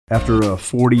After a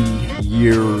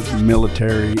 40-year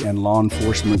military and law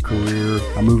enforcement career,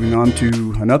 I'm moving on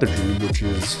to another dream, which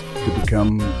is to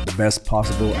become the best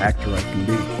possible actor I can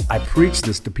be. I preach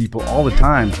this to people all the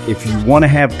time. If you want to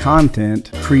have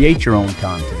content, create your own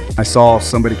content. I saw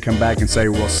somebody come back and say,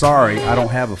 well, sorry, I don't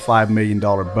have a $5 million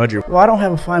budget. Well, I don't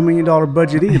have a $5 million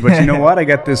budget either, but you know what? I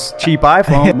got this cheap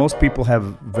iPhone. Most people have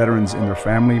veterans in their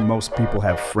family. Most people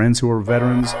have friends who are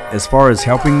veterans. As far as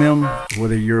helping them,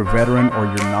 whether you're a veteran or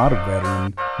you're not a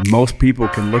veteran, most people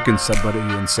can look at somebody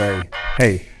and say,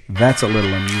 hey, that's a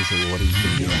little unusual what he's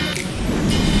been doing.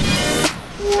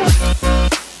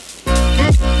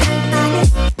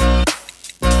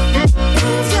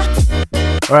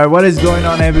 All right, what is going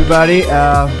on, everybody?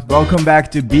 Welcome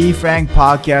back to Be Frank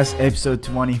Podcast, episode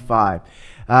 25.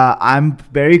 I'm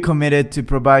very committed to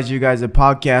provide you guys a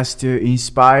podcast to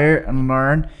inspire and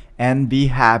learn and be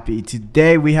happy.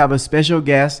 Today, we have a special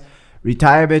guest,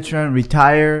 retired veteran,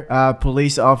 retired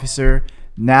police officer.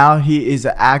 Now he is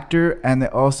an actor, and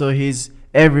also he's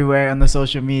everywhere on the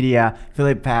social media.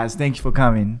 Philip Paz, thank you for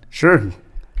coming. Sure.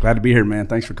 Glad to be here, man.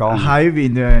 Thanks for calling me. How you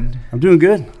been doing? I'm doing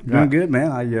good. Man.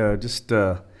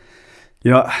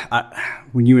 I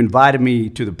when you invited me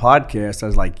to the podcast, I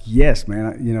was like, yes,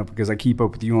 man. Because I keep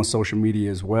up with you on social media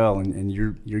as well, and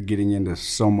you're getting into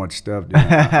so much stuff, dude.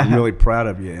 I'm really proud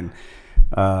of you, and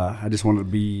I just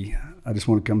want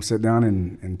to come sit down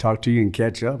and talk to you and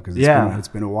catch up because it's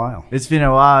been a while. It's been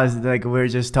a while. It's like we were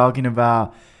just talking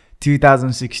about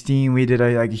 2016. We did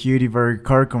a Hudiburg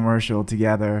car commercial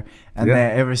together, and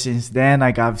then ever since then,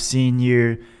 I've seen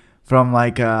you from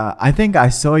I think I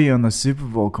saw you on the Super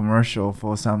Bowl commercial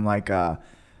for some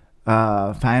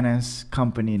finance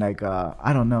company.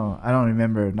 I don't know. I don't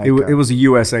remember. It was a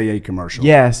USAA commercial.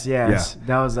 Yes. Yeah.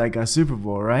 That was a Super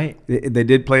Bowl, right? They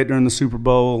did play it during the Super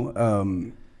Bowl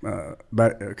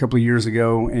about a couple of years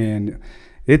ago, and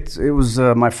it was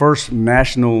my first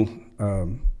national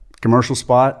commercial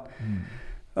spot.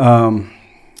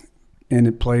 And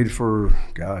it played for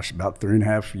about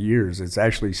 3.5 years. It's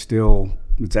actually still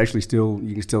you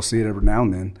can still see it every now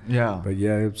and then. Yeah. But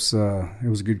yeah, it was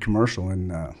a good commercial,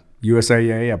 and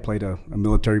USAA, I played a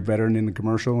military veteran in the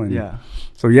commercio, and it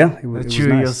was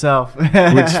true nice. Yourself.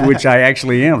 which I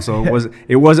actually am. So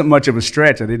it wasn't much of a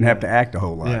stretch. I didn't have to act a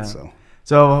whole lot. Yeah.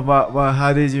 So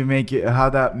how did you how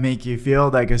that make you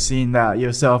feel seeing that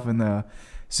yourself in the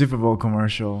Super Bowl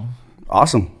commercial?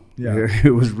 Awesome. Yeah.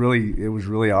 It was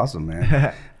really awesome,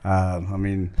 man.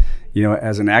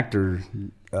 As an actor,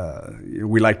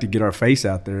 we like to get our face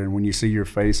out there, and when you see your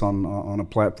face on a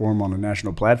platform, on a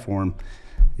national platform,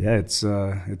 it's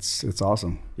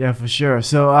awesome. Yeah, for sure.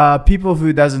 So people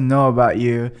who doesn't know about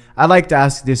you, I'd like to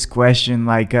ask this question: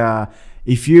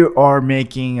 if you are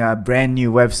making a brand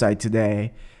new website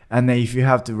today, and then if you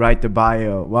have to write the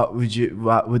bio, what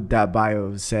would that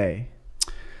bio say?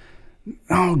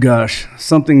 Oh gosh,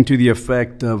 something to the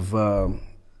effect of,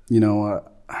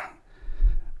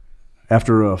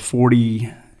 after a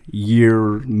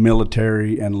 40-year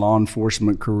military and law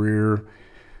enforcement career,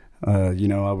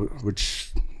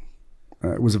 which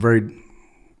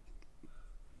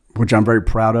I'm very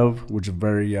proud of, which is a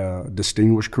very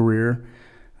distinguished career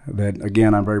that,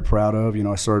 again, I'm very proud of.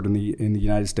 I served in the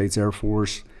United States Air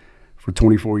Force for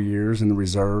 24 years in the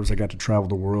reserves. I got to travel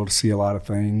the world to see a lot of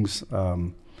things.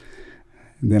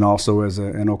 And then also as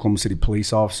an Oklahoma City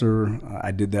police officer, I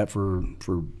did that for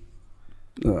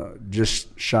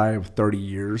just shy of 30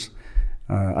 years.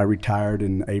 I retired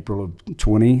in April of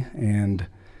 20, and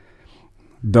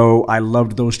though I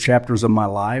loved those chapters of my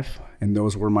life, and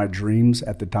those were my dreams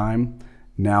at the time,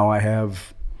 now I'm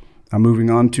moving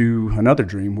on to another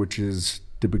dream, which is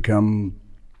to become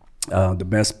the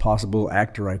best possible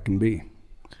actor I can be.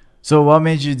 So what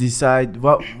made you decide,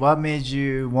 what made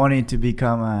you wanting to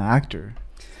become an actor?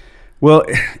 Well,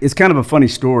 it's kind of a funny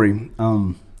story.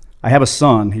 I have a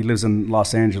son. He lives in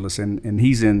Los Angeles, and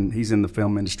he's in the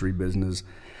film industry business.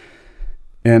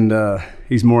 And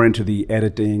he's more into the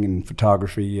editing and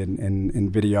photography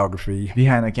and videography.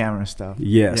 Behind the camera stuff.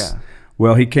 Yes. Yeah.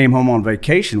 Well, he came home on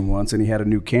vacation once, and he had a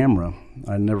new camera.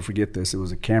 I'll never forget this. It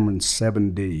was a Cameron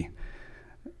 7D.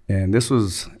 And this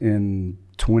was in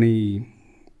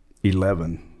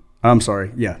 2011. I'm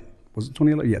sorry. Yeah. Was it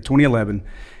 2011? Yeah, 2011.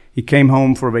 He came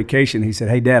home for a vacation. He said,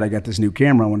 "Hey, Dad, I got this new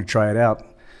camera. I want to try it out.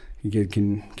 He said,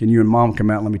 can you and Mom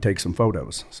come out and let me take some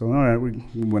photos?" So, all right, we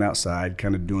went outside,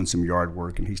 kind of doing some yard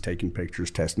work, and he's taking pictures,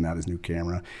 testing out his new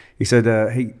camera. He said,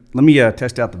 "Hey, let me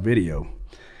test out the video."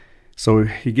 So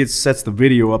he sets the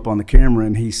video up on the camera,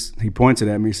 and he points it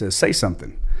at me. He says, "Say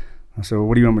something." I said, "Well,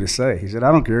 what do you want me to say?" He said,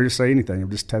 "I don't care. Just say anything. I'm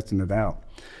just testing it out."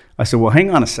 I said, "Well,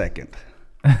 hang on a second."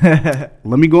 Let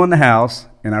me go in the house,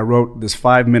 and I wrote this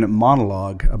 5-minute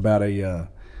monologue about a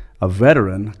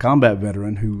veteran, a combat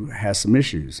veteran who has some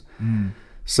issues.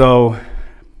 So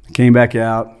I came back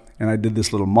out, and I did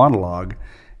this little monologue,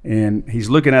 and he's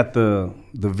looking at the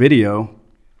video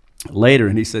later,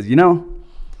 and he says,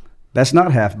 that's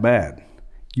not half bad.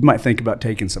 You might think about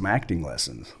taking some acting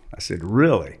lessons. I said,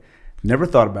 really? Never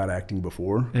thought about acting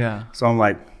before. Yeah. So I'm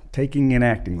like, taking an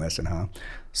acting lesson, huh?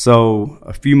 So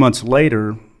a few months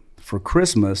later, for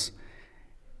Christmas,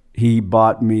 he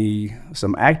bought me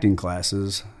some acting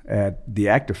classes at the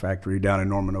Actor Factory down in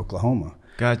Norman, Oklahoma.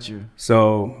 Got you.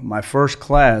 So my first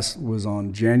class was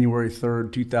on January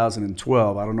 3rd,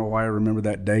 2012. I don't know why I remember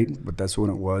that date, but that's when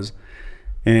it was.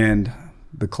 And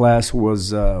the class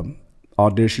was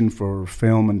audition for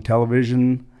film and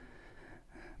television.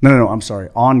 No, I'm sorry.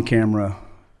 On-camera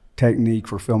technique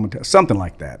for film and something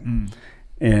like that.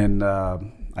 And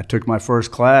I took my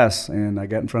first class, and I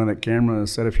got in front of that camera and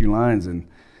said a few lines, and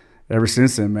ever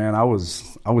since then, man, I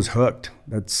was hooked.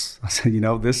 I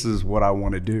said, this is what I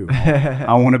want to do.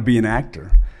 I want to be an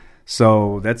actor.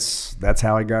 So that's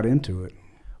how I got into it.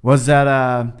 Was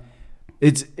that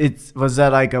was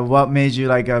that like what made you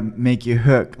make you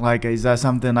hook? Like, is that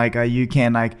something like you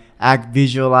can act,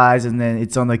 visualize, and then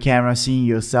it's on the camera, seeing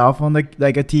yourself on a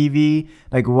TV?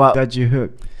 Like, what got you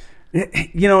hooked?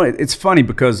 It's funny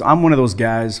because I'm one of those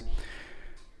guys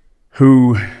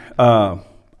who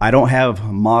I don't have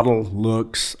model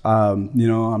looks.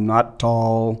 I'm not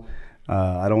tall.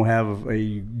 I don't have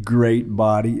a great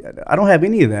body. I don't have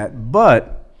any of that.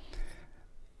 But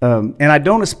and I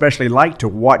don't especially like to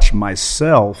watch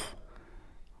myself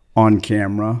on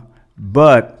camera,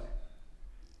 but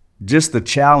just the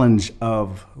challenge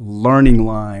of learning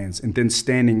lines and then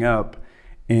standing up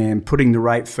and putting the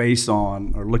right face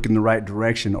on or looking the right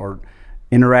direction or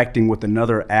interacting with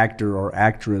another actor or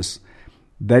actress,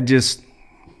 that just,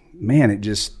 man, it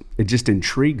just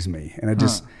intrigues me. And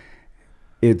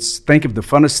think of the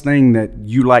funnest thing that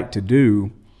you like to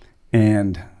do,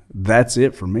 and that's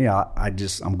it for me.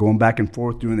 I'm going back and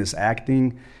forth doing this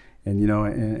acting, and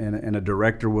and a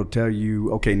director will tell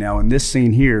you, okay, now in this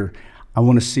scene here, I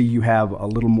want to see you have a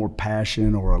little more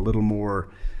passion or a little more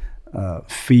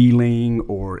feeling,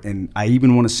 and I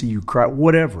even want to see you cry,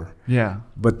 whatever. Yeah.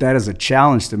 But that is a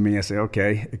challenge to me. I say,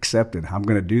 okay, accepted. I'm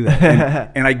going to do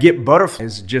that. And I get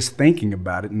butterflies just thinking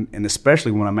about it, and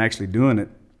especially when I'm actually doing it.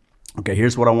 Okay,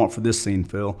 here's what I want for this scene,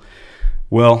 Phil.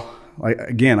 Well,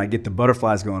 I get the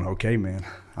butterflies going, okay, man,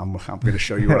 I'm going to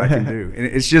show you what I can do. And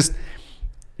it's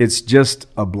just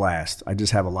a blast. I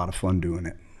just have a lot of fun doing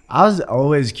it. I was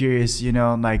always curious,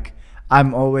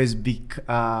 I'm always being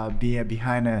a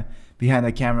behind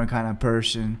the camera kind of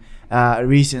person.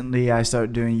 Recently, I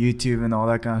started doing YouTube and all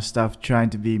that kind of stuff, trying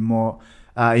to be more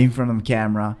in front of the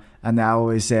camera. And I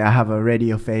always say I have a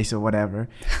radio face or whatever.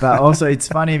 But also, it's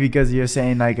funny because you're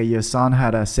saying your son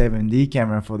had a 7D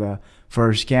camera for the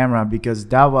first camera, because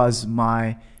that was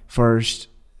my first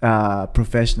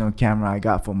professional camera I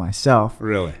got for myself.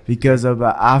 Really? Because of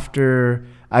after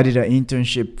I did an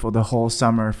internship for the whole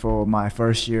summer for my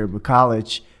first year of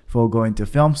college for going to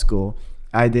film school.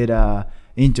 I did a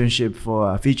internship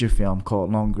for a feature film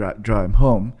called Long Drive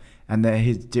Home, and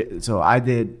then so I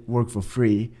did work for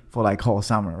free for whole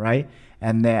summer, right?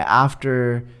 And then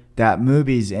after that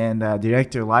movies, and the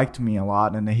director liked me a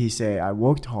lot, and then he said I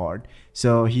worked hard,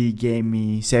 so he gave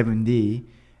me 7D.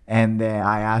 And then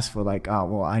I asked for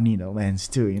I need a lens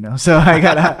too, So I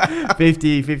got a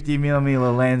 50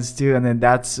 millimeter lens too. And then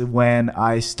that's when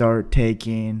I start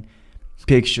taking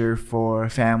picture for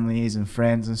families and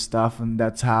friends and stuff. And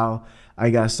that's how I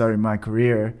got started my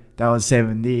career. That was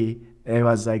 7D. It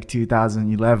was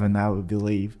 2011, I would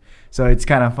believe. So it's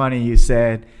kind of funny you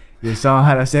said your son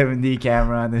had a 7D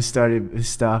camera and then started his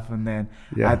stuff. And then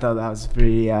I thought that was a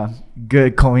pretty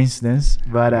good coincidence.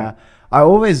 But I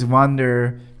always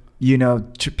wonder,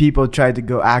 people try to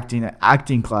go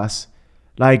acting class.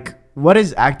 What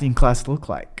does acting class look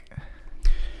like?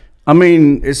 I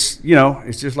mean, it's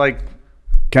just like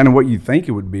kind of what you think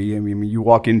it would be. I mean, you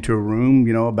walk into a room,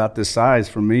 about this size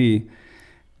for me,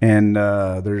 and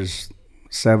there's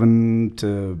 7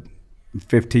 to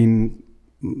 15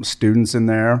 students in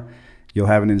there. You'll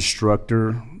have an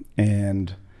instructor,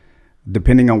 and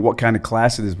depending on what kind of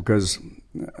class it is, because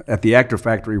at the Actor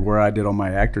Factory where I did all my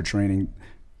actor training,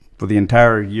 for the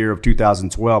entire year of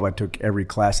 2012, I took every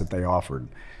class that they offered.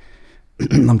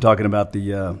 I'm talking about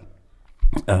the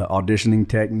auditioning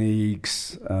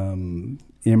techniques,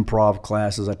 improv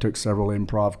classes. I took several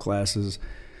improv classes.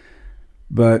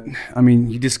 But I mean,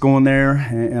 you just go in there,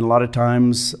 and a lot of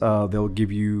times they'll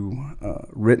give you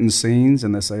written scenes,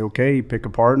 and they say, okay, pick a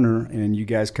partner, and you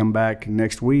guys come back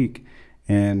next week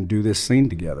and do this scene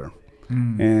together.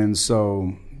 And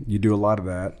so you do a lot of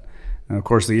that. And of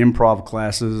course, the improv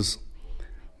classes,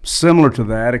 similar to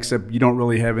that, except you don't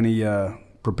really have any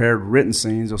prepared written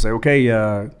scenes. They'll say,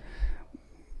 okay,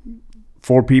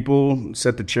 4 people,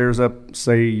 set the chairs up.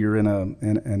 Say you're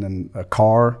in a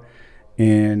car,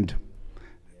 and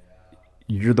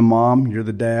you're the mom, you're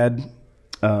the dad,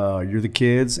 you're the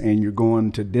kids, and you're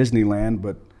going to Disneyland,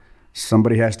 but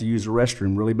somebody has to use the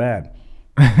restroom really bad,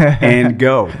 and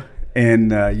go,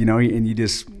 and and you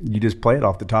just play it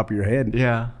off the top of your head.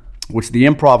 Yeah. Which the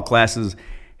improv classes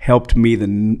helped me the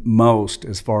most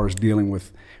as far as dealing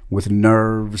with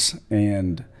nerves,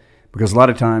 and because a lot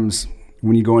of times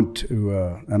when you go into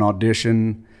an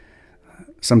audition,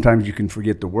 sometimes you can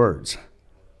forget the words,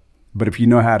 but if you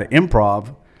know how to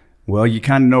improv, well, you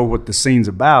kind of know what the scene's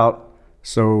about,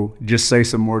 so just say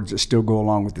some words that still go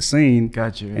along with the scene.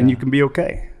 Got you. Yeah. And you can be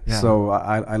okay. Yeah. So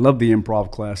I love the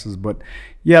improv classes, but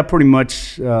yeah, pretty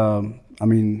much, learning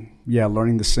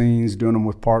the scenes, doing them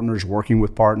with partners, working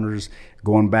with partners,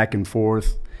 going back and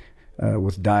forth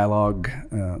with dialogue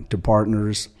to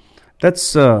partners.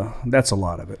 That's a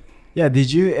lot of it. Yeah,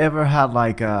 did you ever have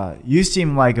you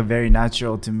seem like a very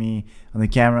natural to me on the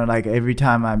camera, like every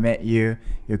time I met you,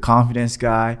 you're a confidence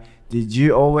guy. Did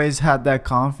you always have that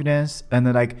confidence? And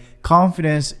then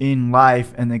confidence in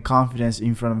life and then confidence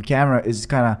in front of the camera is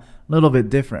kind of a little bit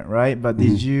different, right? But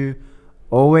did you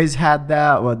always had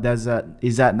that, or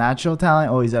is that natural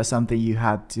talent, or is that something you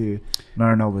had to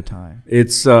learn over time?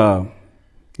 It's funny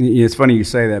you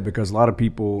say that, because a lot of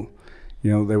people,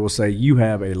 they will say you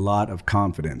have a lot of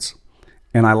confidence.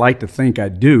 And I like to think I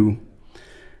do,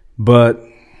 but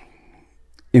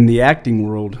in the acting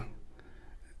world,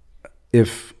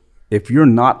 if you're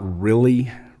not really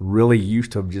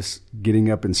used to just getting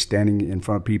up and standing in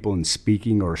front of people and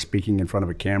speaking, or speaking in front of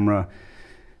a camera,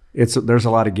 there's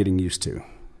a lot of getting used to.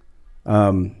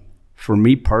 For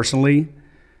me personally,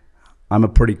 I'm a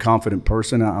pretty confident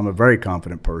person. I'm a very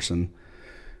confident person,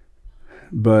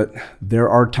 but there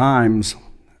are times.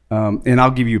 And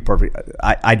I'll give you a perfect.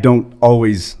 I don't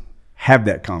always have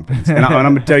that confidence, and I'm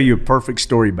going to tell you a perfect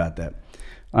story about that.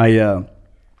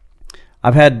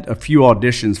 I've had a few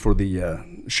auditions for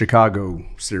the Chicago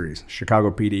series,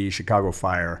 Chicago PD, Chicago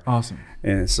Fire. Awesome.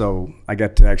 And so I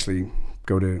got to actually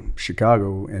go to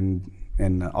Chicago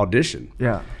and audition.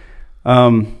 Yeah.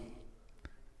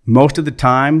 Most of the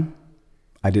time,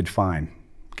 I did fine.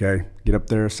 Okay, get up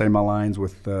there, say my lines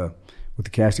with the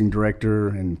casting director,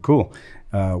 and cool.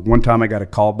 One time I got a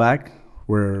call back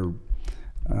where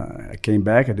I came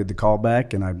back, I did the call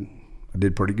back, and I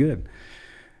did pretty good.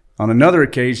 On another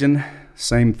occasion,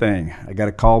 same thing. I got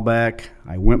a call back,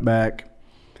 I went back,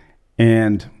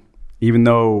 and even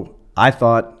though I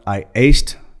thought I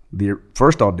aced the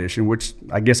first audition, which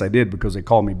I guess I did because they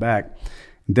called me back,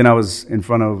 and then I was in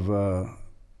front of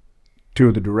 2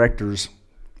 of the directors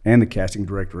and the casting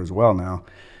director as well now,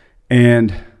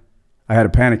 and I had a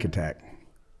panic attack.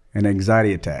 An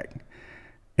anxiety attack,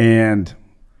 and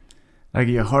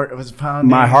your heart was pounding.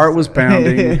 My heart was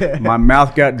pounding. My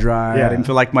mouth got dry. Yeah. I didn't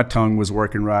feel like my tongue was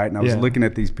working right, and I was looking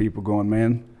at these people going,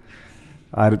 man,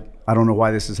 I don't know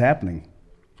why this is happening,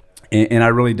 and I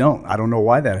really don't. I don't know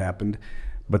why that happened,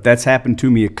 but that's happened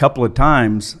to me a couple of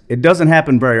times. It doesn't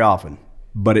happen very often,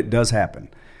 but it does happen,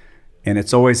 and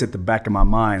it's always at the back of my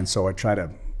mind. So I try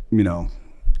to,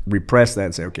 repress that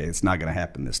and say, okay, it's not going to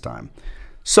happen this time.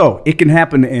 So it can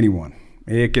happen to anyone.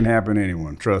 It can happen to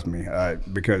anyone. Trust me,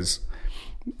 because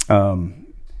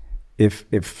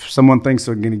if someone thinks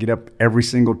they're going to get up every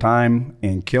single time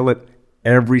and kill it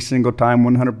every single time,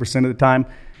 100% of the time,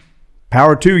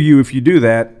 power to you if you do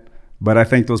that. But I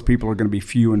think those people are going to be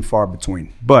few and far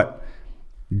between. But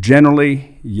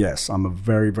generally, yes, I'm a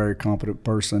very, very confident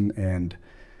person, and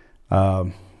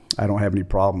I don't have any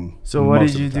problem. So what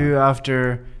did you do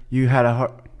after you had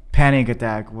a panic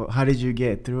attack? How did you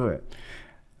get through it?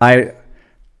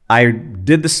 I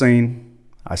did the scene.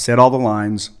 I said all the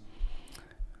lines,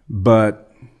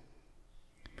 but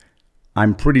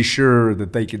I'm pretty sure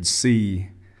that they could see,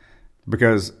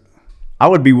 because I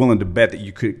would be willing to bet that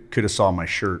you could have saw my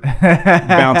shirt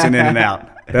bouncing in and out.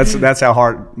 That's how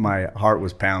hard my heart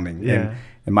was pounding. Yeah.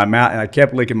 And my mouth, and I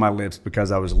kept licking my lips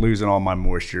because I was losing all my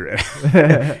moisture.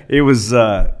 It was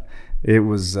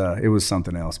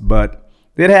something else, but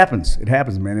it happens. It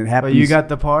happens, man. It happens. But you got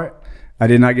the part? I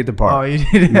did not get the part. Oh, you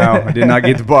didn't? No, I did not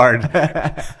get the part.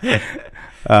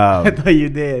 I thought you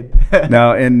did.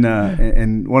 No,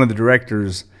 and one of the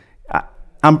directors,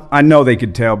 I know they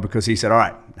could tell because he said, all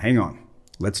right, hang on.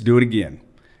 Let's do it again.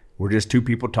 We're just two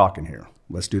people talking here.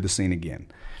 Let's do the scene again.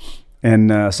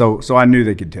 And so I knew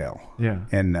they could tell. Yeah.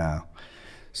 And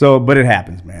but it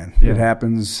happens, man. Yeah. It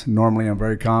happens. Normally I'm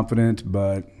very confident,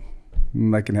 but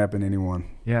that can happen to anyone.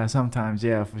 Yeah, sometimes.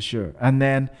 Yeah, for sure. And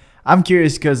then I'm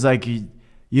curious because, like,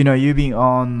 you know, you've been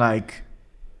on, like,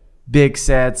 big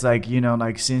sets, like, you know,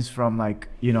 like, since from, like,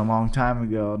 you know, a long time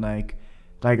ago, like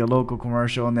a local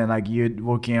commercial, and then, like, you're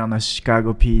working on the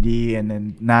Chicago PD and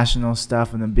then national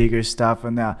stuff and the bigger stuff.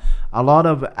 And a lot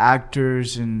of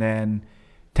actors and then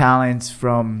talents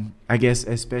from, I guess,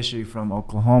 especially from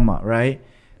Oklahoma, right?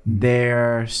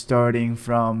 They're starting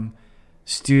from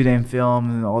student film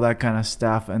and all that kind of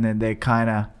stuff, and then they kind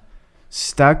of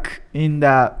stuck in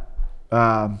that,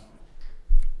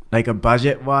 like, a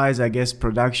budget wise, I guess,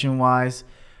 production wise,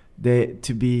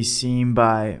 to be seen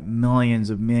by millions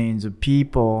of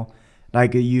people.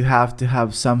 Like, you have to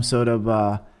have some sort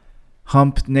of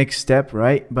hump next step,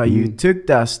 right? But you took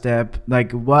that step.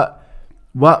 Like, what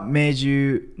made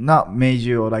you, not made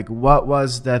you, or like, what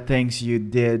was the things you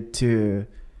did to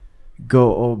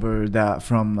go over that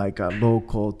from, like, a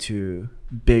local to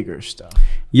bigger stuff?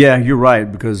 Yeah, you're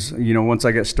right, because, you know, once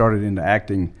I got started into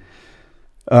acting,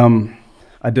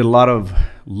 I did a lot of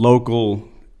local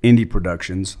indie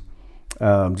productions,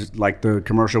 just like the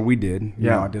commercial we did. You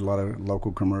know, I did a lot of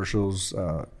local commercials,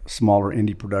 smaller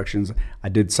indie productions. I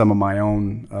did some of my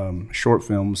own short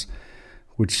films,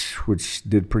 which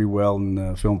did pretty well in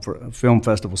the film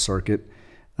festival circuit.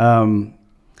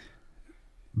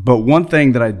 But one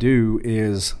thing that I do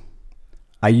is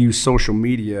I use social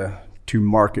media to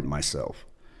market myself.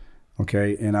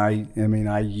 Okay, and I mean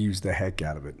I use the heck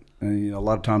out of it. And, you know, a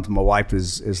lot of times my wife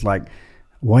is like,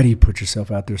 "Why do you put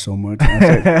yourself out there so much?" And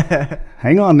I say,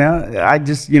 "Hang on now. I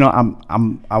just, you know,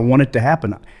 I want it to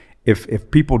happen.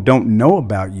 If people don't know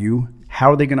about you,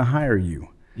 how are they going to hire you?"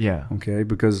 Yeah. Okay,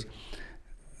 because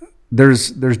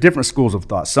there's different schools of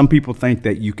thought. Some people think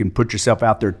that you can put yourself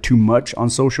out there too much on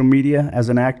social media as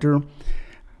an actor.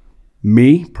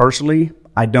 Me, personally,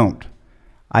 I don't.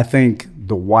 I think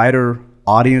the wider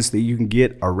audience that you can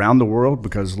get around the world,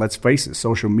 because let's face it,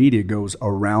 social media goes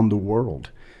around the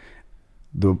world.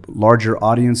 The larger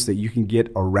audience that you can get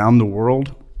around the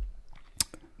world,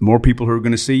 more people who are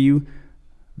going to see you,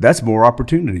 that's more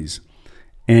opportunities.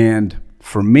 And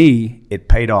for me, it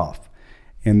paid off.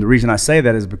 And the reason I say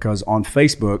that is because on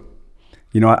Facebook,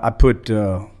 you know, I put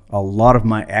a lot of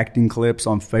my acting clips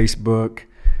on Facebook.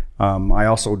 I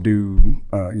also do,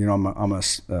 you know, I'm a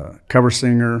cover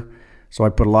singer, so I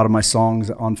put a lot of my songs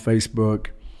on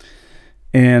Facebook.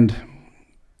 And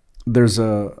there's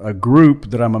a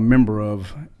group that I'm a member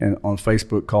of on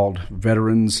Facebook called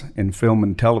Veterans in Film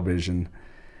and Television,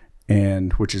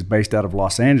 and which is based out of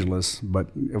Los Angeles.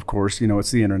 But of course, you know, it's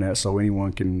the internet, so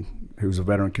anyone who's a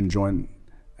veteran can join,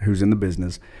 who's in the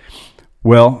business.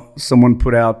 Well, someone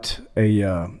put out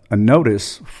a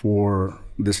notice for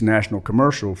this national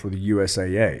commercial for the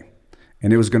USAA,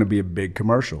 and it was going to be a big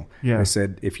commercial. Yeah. They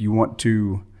said, if you want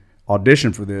to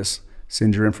audition for this,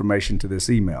 send your information to this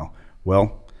email.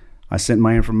 Well, I sent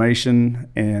my information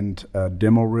and a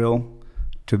demo reel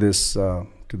to this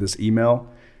email,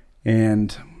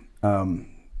 and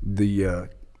the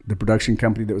production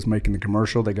company that was making the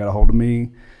commercial, they got a hold of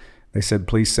me. They said,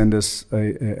 please send us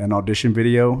an audition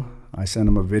video. I sent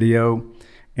them a video,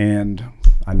 and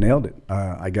I nailed it.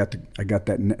 I got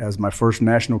that as my first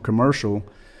national commercial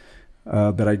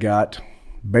that I got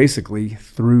basically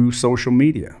through social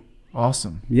media.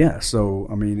 Awesome. Yeah. So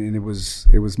I mean, and it was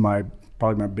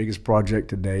probably my biggest project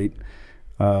to date.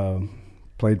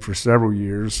 Played for several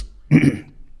years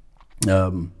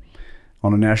on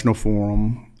a national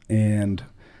forum, and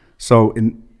so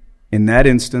in that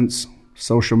instance,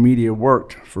 social media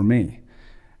worked for me.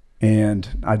 And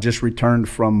I just returned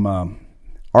from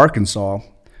Arkansas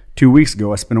 2 weeks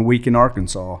ago. I spent a week in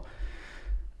Arkansas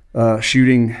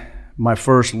shooting my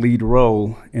first lead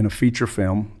role in a feature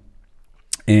film.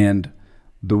 And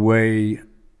the way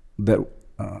that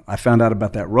I found out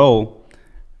about that role,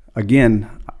 again,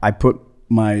 I put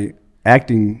my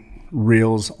acting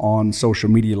reels on social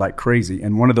media like crazy.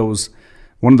 And one of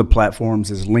the platforms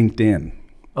is LinkedIn.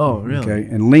 Oh, really?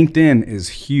 Okay, and LinkedIn is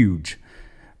huge.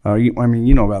 I mean,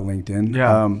 you know about LinkedIn.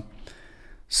 Yeah.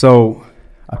 So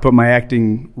I put my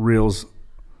acting reels,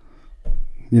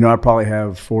 you know, I probably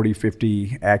have 40,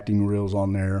 50 acting reels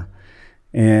on there.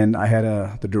 And I had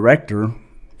the director.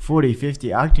 40,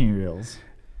 50 acting reels?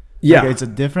 Yeah. Like, it's a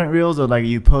different reels, or like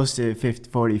you posted 50,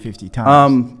 40, 50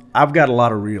 times? I've got a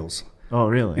lot of reels. Oh,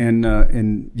 really? And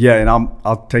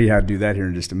I'll tell you how to do that here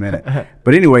in just a minute.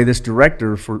 But anyway, this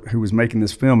director who was making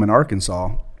this film in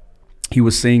Arkansas, he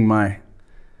was seeing my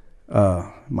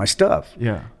stuff.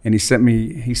 Yeah. And he sent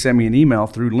me an email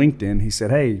through LinkedIn. He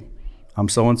said, "Hey, I'm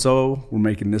so and so. We're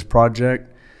making this project.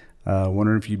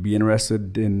 Wondering if you'd be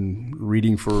interested in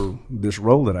reading for this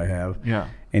role that I have." Yeah.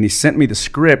 And he sent me the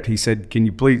script. He said, "Can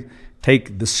you please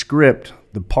take the script,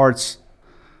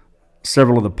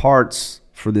 several of the parts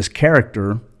for this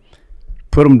character,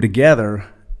 put them together,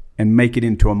 and make it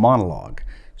into a monologue?"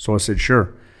 So I said,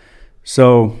 "Sure."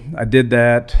 So I did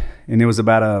that, and it was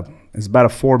about a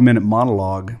 4-minute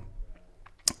monologue,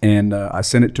 and I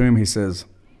sent it to him. He says,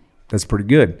 "That's pretty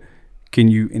good. And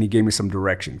he gave me some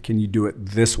direction. Can you do it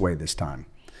this way this time?"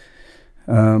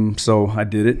 So I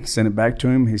did it, sent it back to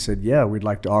him. He said, "Yeah, we'd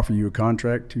like to offer you a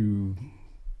contract to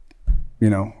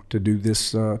do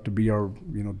this, to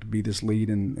be this lead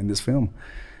in this film."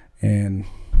 And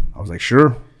I was like,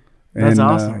 "Sure." That's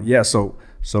awesome.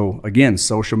 So again,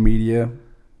 social media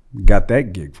got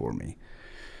that gig for me.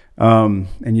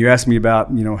 And you asked me about,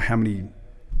 how many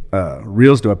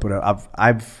reels do I put out?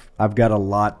 I've got a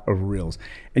lot of reels.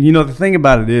 And the thing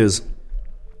about it is,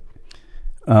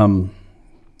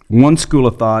 one school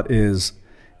of thought is,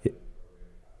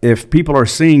 if people are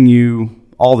seeing you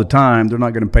all the time, they're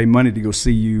not going to pay money to go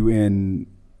see you in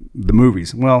the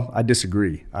movies. Well, I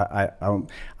disagree.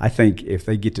 I think if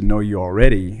they get to know you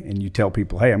already and you tell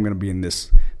people, "Hey, I'm going to be in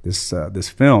this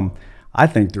film," I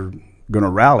think they're going to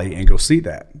rally and go see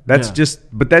that. That's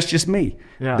just me.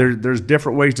 Yeah. There's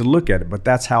different ways to look at it, but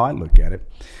that's how I look at it.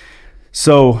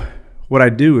 So what I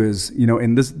do is,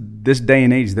 in this day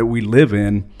and age that we live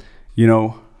in,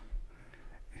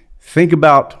 think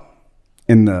about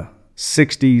in the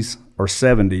 60s or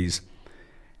 70s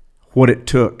what it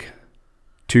took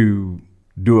to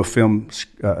do a film,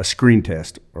 a screen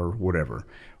test or whatever,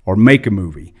 or make a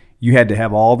movie. You had to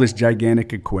have all this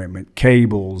gigantic equipment,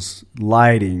 cables,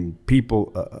 lighting,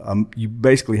 people. You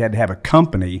basically had to have a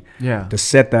company to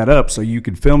set that up so you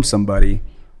could film somebody,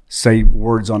 say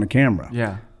words on a camera.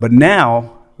 Yeah. But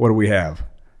now, what do we have?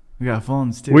 We got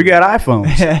phones too. We got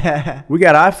iPhones. We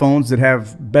got iPhones that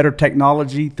have better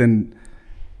technology than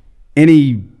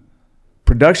any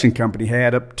production company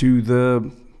had up to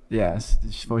the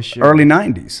for sure. early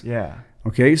 90s. Yeah.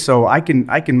 Okay, so I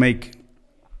can make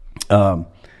an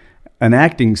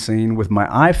acting scene with my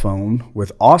iPhone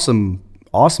with awesome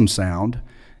sound.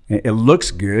 It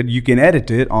looks good. You can edit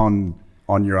it on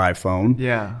your iPhone.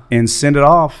 Yeah. And send it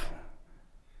off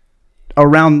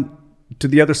around to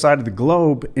the other side of the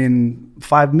globe in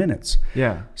 5 minutes.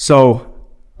 Yeah. So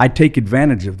I take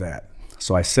advantage of that.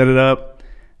 So I set it up.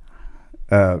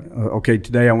 Okay,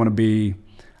 today I want to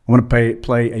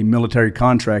play a military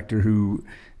contractor who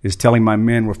is telling my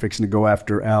men we're fixing to go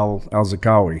after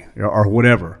al-Zarqawi or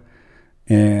whatever.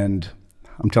 And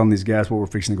I'm telling these guys what we're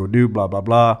fixing to go do, blah, blah,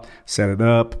 blah. Set it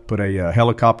up, put a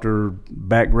helicopter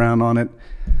background on it,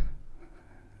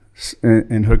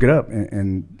 and hook it up.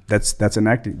 And that's an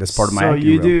acting. That's part of my acting. So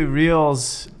you do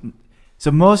reels.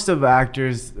 So most of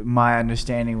actors, my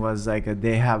understanding was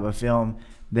they have a film,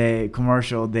 they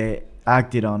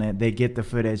acted on it, they get the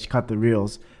footage, cut the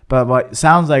reels. But what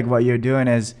sounds like what you're doing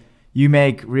is you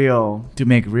make reel to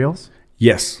make reels?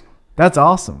 Yes. That's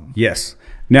awesome. Yes.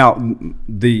 Now,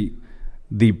 the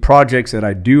projects that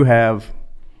I do have,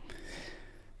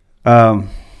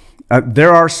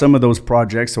 there are some of those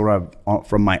projects where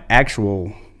from my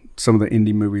some of the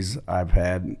indie movies I've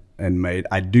had and made,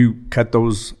 I do cut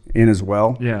those in as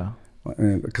well. Yeah.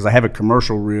 Because I have a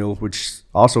commercial reel, which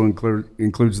also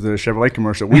includes the Chevrolet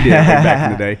commercial we did way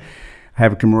back in the day. I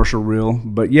have a commercial reel.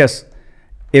 But yes,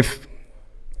 if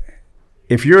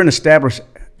you're an established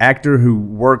actor who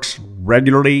works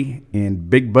regularly in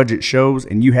big budget shows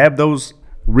and you have those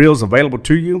reels available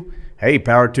to you, hey,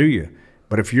 power to you.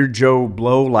 But if you're Joe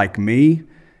Blow like me,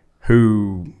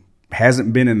 who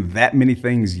hasn't been in that many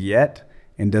things yet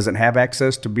and doesn't have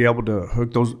access to be able to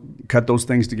cut those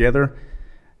things together,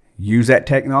 use that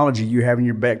technology you have in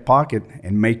your back pocket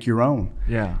and make your own.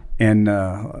 Yeah. And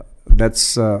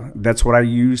that's what I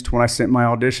used when I sent my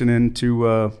audition in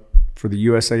for the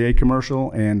USAA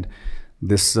commercial. And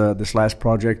this last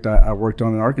project I worked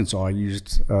on in Arkansas, I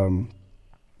used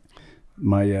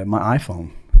my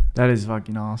iPhone. That is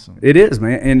fucking awesome. It is,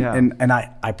 man. And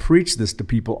I preach this to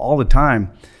people all the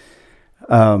time,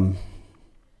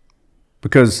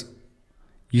 because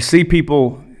you see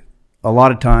people a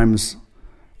lot of times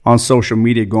on social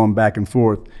media going back and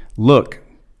forth. Look,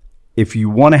 if you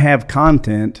want to have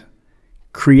content,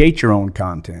 create your own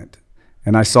content.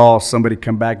 And I saw somebody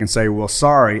come back and say, well,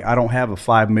 sorry, I don't have a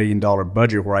 $5 million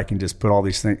budget where I can just put all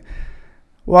these things.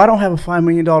 Well, I don't have a $5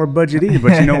 million budget either,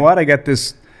 but you know what? I got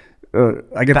this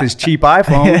cheap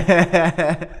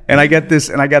iPhone, and I got this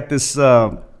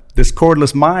this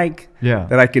cordless mic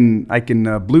that I can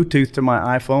Bluetooth to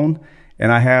my iPhone,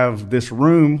 and I have this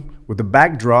room with a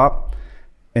backdrop,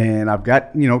 and I've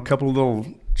got a couple of little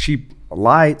cheap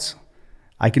lights.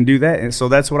 I can do that, and so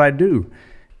that's what I do.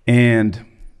 And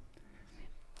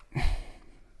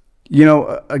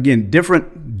again,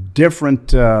 different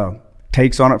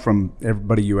takes on it from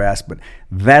everybody you ask, but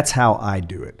that's how I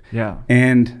do it. Yeah,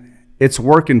 and it's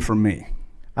working for me.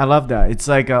 I love that. It's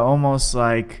like almost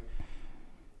like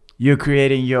you're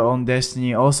creating your own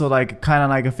destiny. Also, like kind of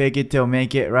like a fake it till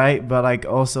make it, right? But like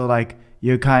also like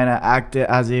you kind of act it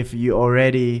as if you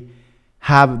already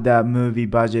have that movie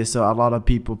budget, so a lot of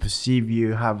people perceive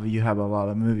you have a lot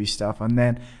of movie stuff. And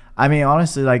then, I mean,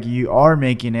 honestly, like you are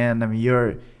making it. I mean,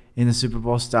 you're in the Super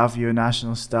Bowl stuff, you're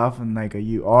national stuff, and like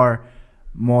you are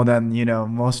more than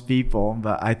most people.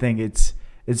 But I think it's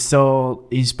so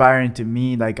inspiring to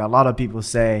me. Like a lot of people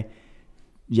say,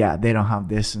 yeah, they don't have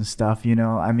this and stuff.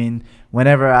 I mean,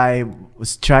 whenever I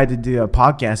was trying to do a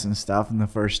podcast and stuff, in the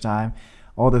first time,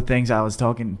 all the things I was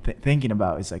thinking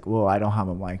about, it's like, well, I don't have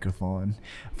a microphone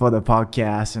for the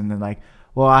podcast, and then like,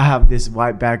 well, I have this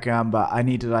white background, but I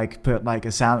need to like put like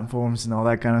a sound forms and all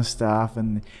that kind of stuff.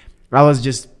 And I was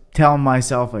just telling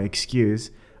myself an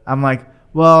excuse. I'm like,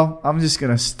 well, I'm just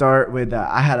gonna start with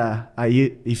I had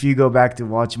if you go back to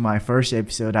watch my first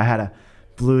episode, I had a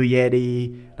Blue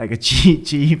Yeti, like a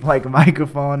cheap like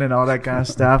microphone and all that kind of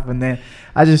stuff. And then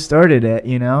I just started it,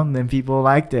 and then people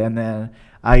liked it, and then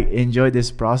I enjoyed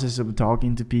this process of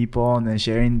talking to people and then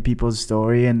sharing people's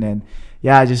story. And then,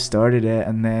 I just started it.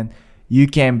 And then you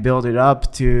can build it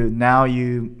up to now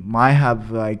you might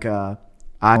have like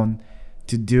iPhone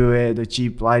to do it, the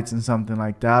cheap lights and something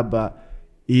like that. But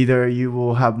either you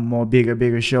will have more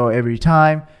bigger show every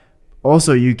time.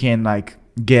 Also, you can like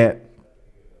get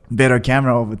better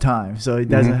camera over time. So it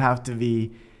doesn't have to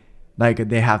be like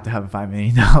they have to have $5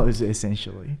 million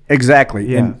essentially. Exactly.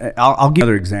 Yeah. And I'll give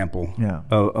another example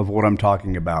of what I'm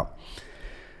talking about.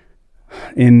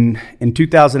 In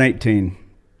 2018,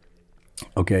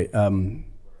 okay, well,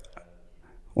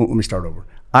 let me start over.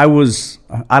 I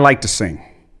like to sing.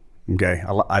 Okay,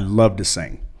 I love to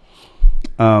sing.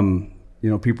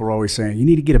 People are always saying, you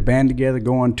need to get a band together,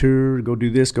 go on tour, go do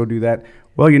this, go do that.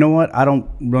 Well, you know what? I don't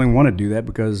really want to do that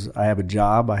because I have a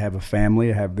job, I have a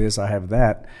family, I have this, I have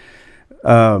that.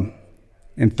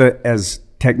 As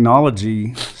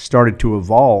technology started to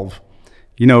evolve,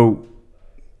 in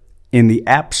the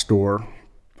app store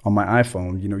on my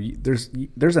iPhone,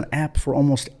 there's an app for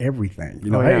almost everything.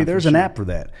 There's an app for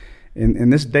that. In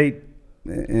this date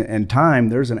and time,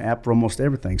 there's an app for almost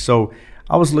everything. So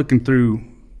I was looking through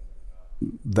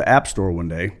the app store one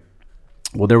day.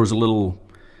 Well, there was a little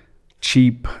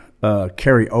cheap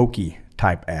karaoke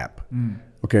type app.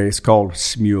 Okay, it's called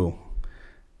Smule.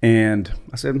 And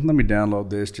I said, let me download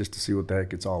this just to see what the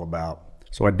heck it's all about.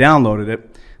 So I downloaded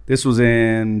it. This was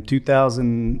in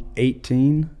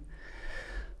 2018.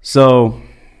 So,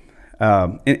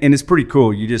 and it's pretty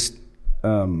cool. You just,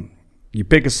 you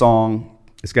pick a song.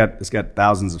 It's got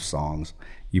thousands of songs.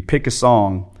 You pick a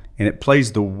song and it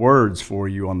plays the words for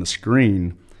you on the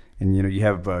screen. And, you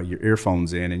have your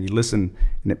earphones in and you listen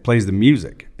and it plays the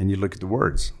music and you look at the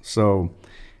words. So,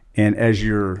 and as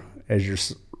you're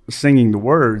singing the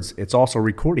words, it's also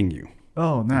recording you.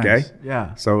 Oh, nice. Okay?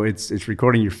 Yeah. So it's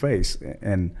recording your face.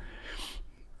 And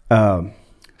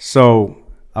so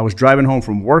I was driving home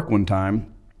from work one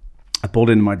time. I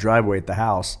pulled into my driveway at the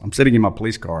house. I'm sitting in my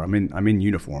police car. I'm in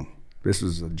uniform. This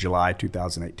was July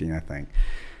 2018, I think.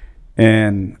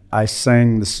 And I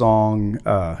sang the song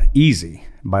Easy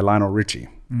by Lionel Richie.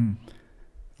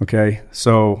 Okay?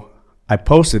 So I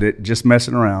posted it, just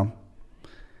messing around.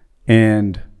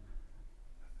 And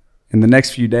in the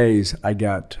next few days, I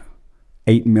got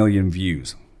 8 million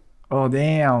views. Oh,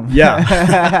 damn.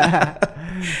 Yeah.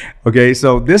 Okay,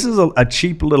 so this is a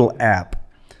cheap little app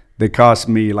that costs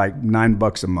me like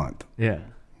 $9 a month. Yeah.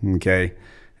 Okay.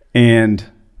 And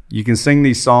you can sing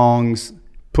these songs,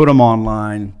 put them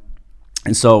online.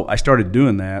 And so I started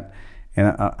doing that. And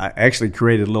I actually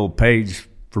created a little page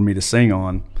for me to sing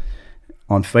on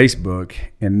Facebook.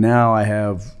 And now I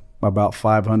have about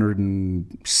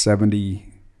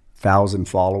 570,000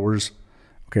 followers.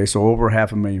 Okay, so over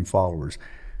 500,000 followers.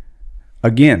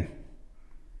 Again,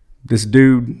 this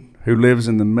dude who lives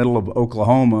in the middle of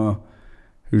Oklahoma,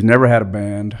 who's never had a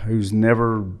band, who's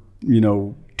never,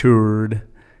 toured,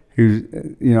 who,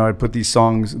 I put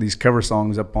these cover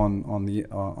songs up on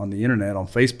the internet, on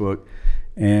Facebook,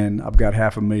 and I've got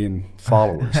 500,000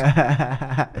 followers.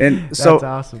 And so that's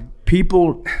awesome.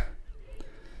 people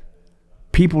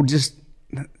just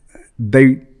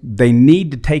they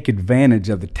need to take advantage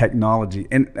of the technology,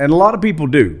 and a lot of people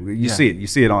do. You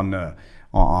see it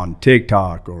on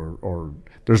TikTok or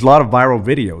there's a lot of viral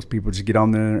videos. People just get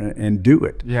on there and do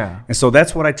it. Yeah. And so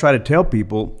that's what I try to tell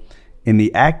people in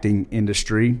the acting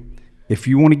industry. If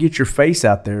you want to get your face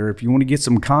out there, if you want to get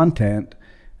some content,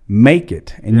 make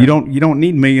it. And you don't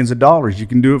need millions of dollars. You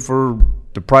can do it for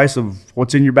the price of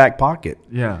what's in your back pocket.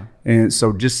 Yeah. And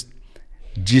so just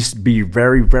be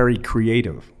very, very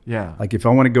creative. Yeah. Like if I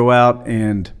want to go out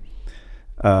and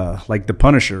like The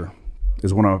Punisher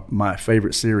is one of my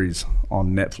favorite series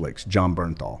on Netflix, John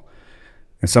Bernthal.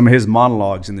 And some of his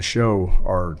monologues in the show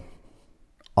are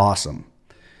awesome.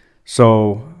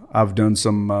 So I've done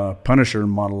some Punisher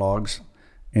monologues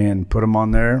and put them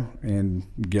on there and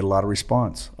get a lot of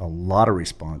response.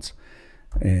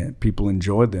 And people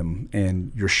enjoy them,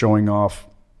 and you're showing off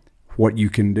what you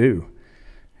can do.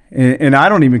 And I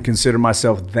don't even consider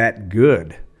myself that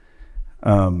good.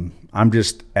 I'm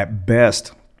just at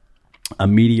best a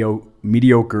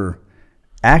mediocre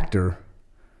actor.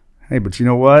 Hey, but you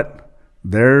know what?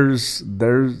 There's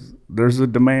a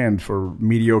demand for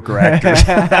mediocre actors.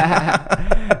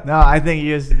 No, I think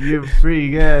you're pretty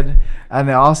good and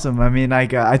awesome. I mean,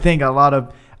 like I think a lot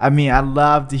of. I mean, I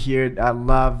love to hear it. I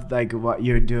love like what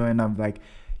you're doing. I'm like,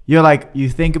 you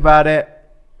think about it,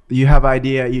 you have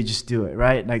idea, you just do it,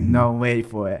 right? Like no wait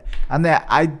for it. And then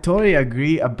I totally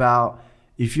agree about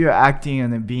if you're acting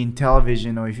and then being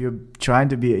television, or if you're trying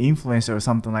to be an influencer or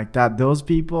something like that. Those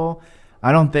people,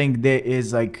 I don't think there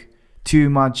is like too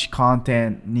much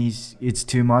content it's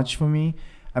too much for me.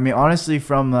 I mean, honestly,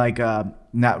 from like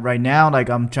not right now, like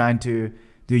I'm trying to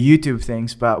do YouTube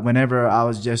things, but whenever I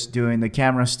was just doing the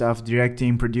camera stuff,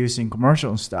 directing, producing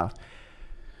commercial stuff,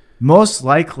 most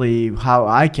likely how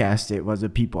I cast it was the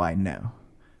people I know,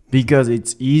 because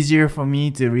it's easier for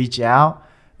me to reach out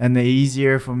and the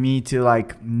easier for me to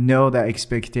like know the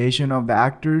expectation of the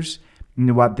actors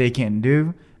and what they can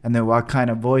do and then what kind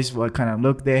of voice, what kind of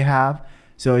look they have.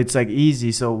 So it's like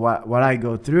easy. So what I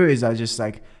go through is I just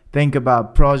like think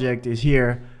about project is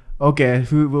here. Okay,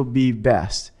 who will be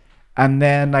best? And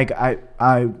then like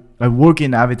I work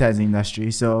in the advertising industry,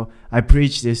 so I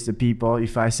preach this to people.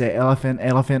 If I say elephant,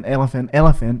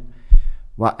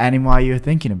 what animal are you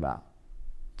thinking about?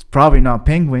 It's probably not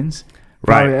penguins,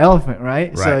 probably elephant,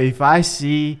 right? So if I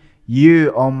see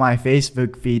you on my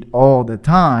Facebook feed all the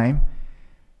time,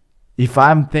 if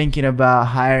I'm thinking about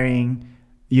hiring,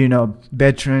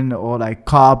 veteran or like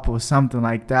cop or something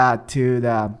like that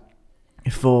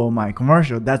for my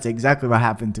commercial, that's exactly what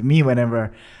happened to me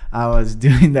whenever I was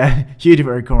doing that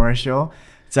YouTuber commercial.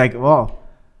 It's like, well,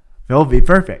 it'll be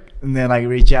perfect. And then like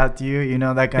reach out to you,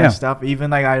 that kind of stuff.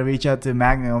 Even like I reach out to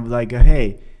Magnum, like,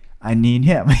 hey, I need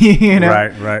him,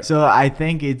 Right. So I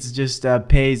think it's just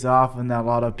pays off, and a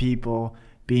lot of people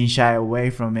being shy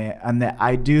away from it. And that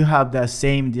I do have that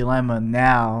same dilemma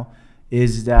now,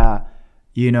 is that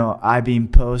I've been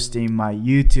posting my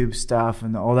YouTube stuff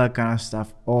and all that kind of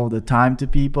stuff all the time to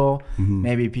people. Mm-hmm.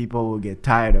 Maybe people will get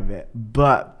tired of it.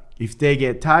 But if they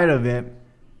get tired of it,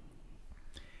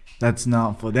 that's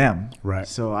not for them. Right.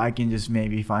 So I can just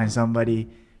maybe find somebody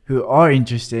who are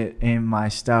interested in my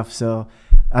stuff. So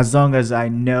as long as I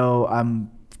know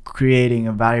I'm creating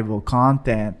a valuable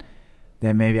content,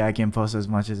 then maybe I can post as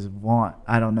much as I want.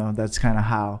 I don't know. That's kind of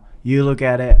how you look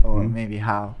at it, or maybe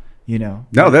how... No,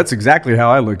 that's exactly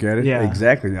how I look at it. Yeah.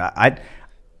 Exactly. I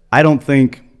don't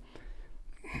think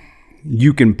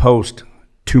you can post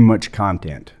too much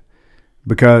content,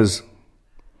 because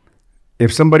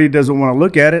if somebody doesn't want to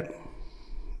look at it,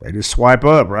 they just swipe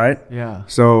up, right? Yeah.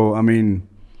 So I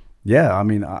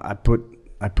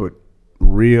put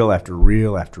reel after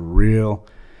reel after reel,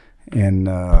 and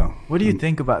what do you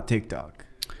think about TikTok?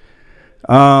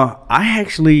 I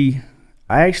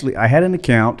had an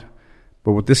account.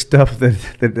 But with this stuff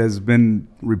that has been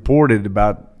reported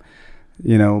about,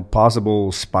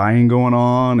 possible spying going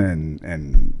on,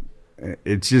 and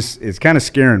it's kind of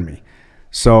scaring me.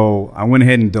 So I went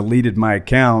ahead and deleted my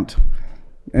account.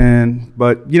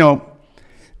 But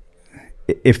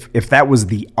if that was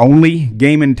the only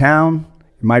game in town,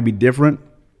 it might be different.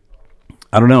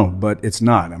 I don't know, but it's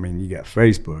not. I mean, you got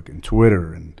Facebook and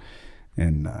Twitter and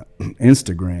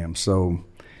Instagram. So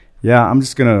yeah,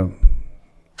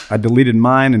 I deleted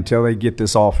mine until they get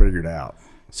this all figured out.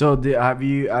 So are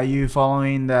you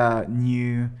following the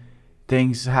new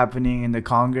things happening in the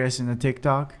Congress and the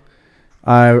TikTok?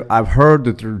 I've heard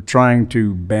that they're trying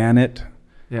to ban it,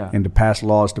 and to pass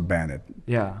laws to ban it.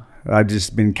 Yeah. I've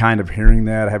just been kind of hearing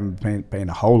that. I haven't been paying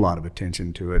a whole lot of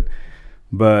attention to it.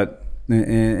 But,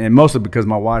 and mostly because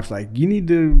my wife's like, you need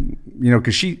to,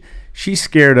 because she's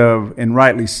scared of, and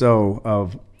rightly so,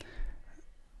 of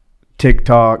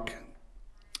TikTok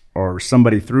or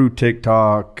somebody through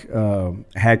TikTok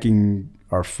hacking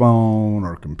our phone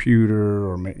or computer,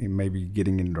 or maybe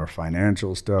getting into our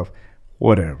financial stuff,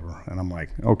 whatever. And I'm like,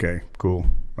 okay, cool.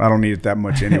 I don't need it that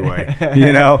much anyway,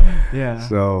 Yeah.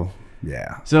 So,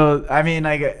 yeah. So, I mean,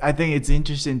 like, I think it's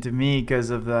interesting to me because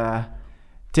of the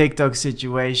TikTok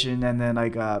situation, and then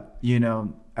like, I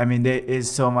mean, there is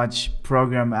so much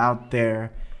program out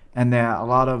there, and there are a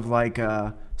lot of like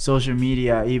social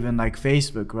media, even like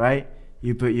Facebook, right?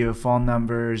 You put your phone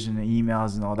numbers and the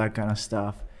emails and all that kind of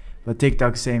stuff. But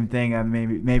TikTok, same thing, and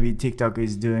maybe TikTok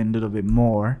is doing a little bit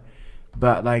more,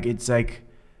 but like it's like,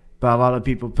 but a lot of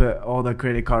people put all the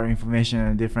credit card information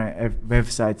on different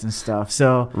websites and stuff.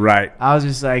 So right, I was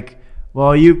just like,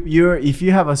 well, you're if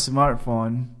you have a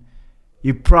smartphone,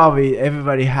 you probably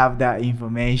everybody have that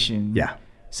information. Yeah.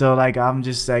 So like I'm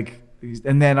just like,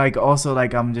 and then like also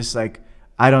like I'm just like,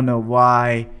 I don't know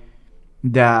why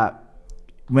that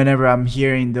whenever I'm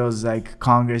hearing those like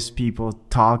Congress people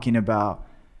talking about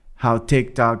how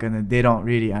TikTok, and they don't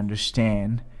really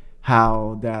understand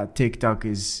how that TikTok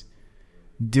is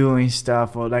doing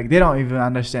stuff, or like they don't even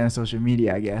understand social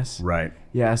media, I guess. Right.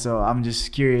 Yeah. So I'm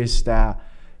just curious that,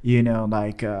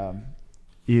 like,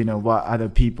 what other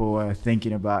people are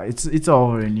thinking about. It's all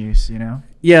over the news,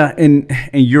 Yeah. And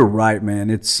you're right,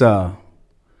 man. It's, I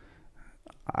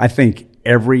think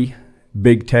every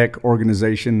big tech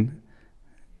organization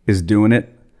is doing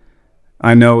it.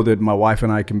 I know that my wife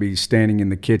and I can be standing in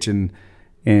the kitchen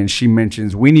and she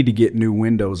mentions we need to get new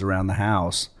windows around the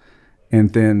house.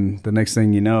 And then the next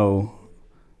thing you know,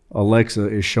 Alexa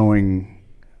is showing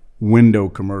window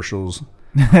commercials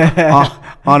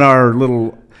on our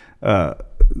little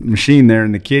machine there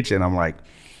in the kitchen. I'm like,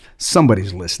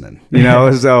 somebody's listening,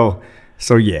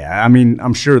 So yeah, I mean,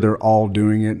 I'm sure they're all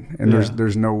doing it, and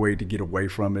there's no way to get away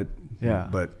from it. Yeah.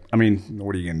 But I mean,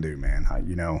 what are you gonna do, man?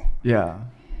 Yeah.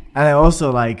 And I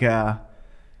also like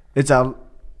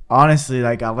honestly,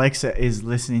 like Alexa is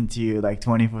listening to you like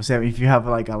 24/7 if you have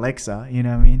like Alexa, you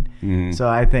know what I mean? Mm-hmm. So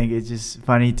I think it's just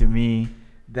funny to me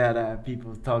that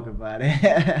people talk about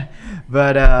it.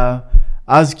 But I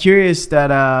was curious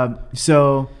that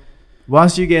so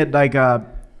once you get like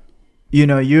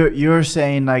you're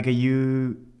saying like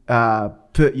you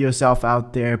put yourself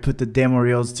out there, put the demo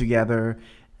reels together,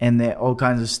 and then all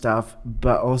kinds of stuff.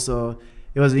 But also,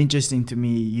 it was interesting to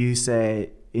me. You say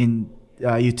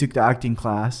you took the acting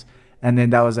class, and then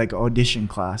that was like audition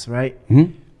class, right?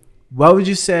 Mm-hmm. What would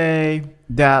you say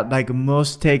that like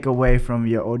most take away from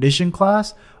your audition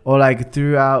class, or like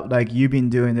throughout like you've been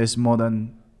doing this more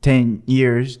than 10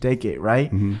 years, decade,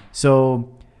 right? Mm-hmm.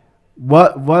 So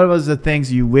what was the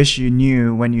things you wish you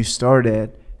knew when you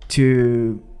started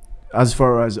to, as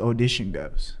far as audition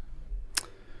goes?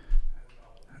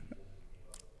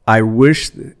 I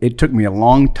wish it took me a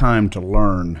long time to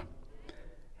learn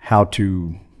how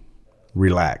to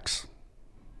relax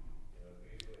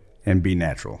and be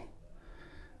natural,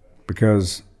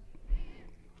 because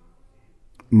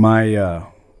my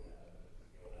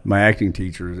acting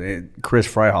teacher, Chris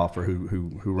Freihofer,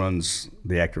 who runs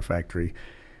the Actor Factory,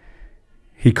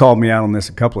 he called me out on this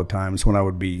a couple of times when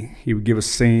he would give us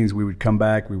scenes, we would come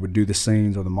back, we would do the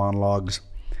scenes or the monologues,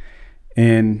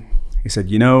 and he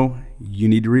said, you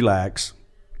need to relax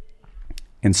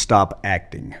and stop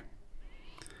acting.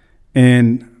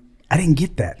 And I didn't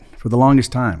get that for the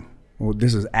longest time. Well,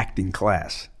 this is acting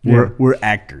class. We're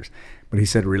actors. But he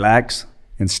said, relax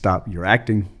and stop. You're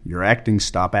acting,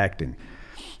 stop acting.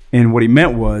 And what he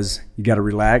meant was you got to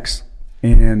relax.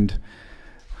 And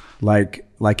like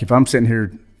if I'm sitting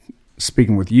here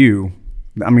speaking with you,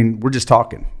 I mean, we're just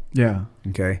talking. Yeah.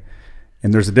 Okay.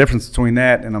 And there's a difference between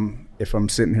that and if I'm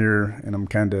sitting here and I'm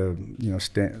kind of,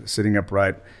 sitting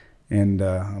upright and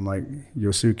I'm like,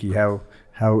 Yosuke,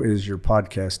 how is your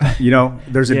podcast?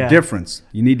 There's a difference.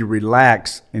 You need to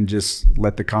relax and just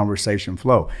let the conversation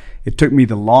flow. It took me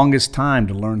the longest time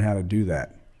to learn how to do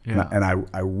that. Yeah. And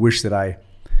I wish that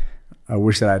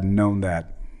I'd known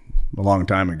that a long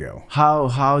time ago.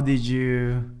 How did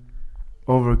you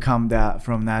overcome that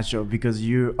from natural? Because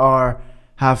you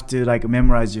have to like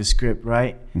memorize your script,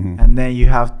 right? Mm-hmm. And then you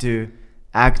have to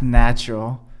act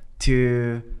natural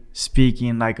to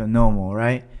speaking like a normal,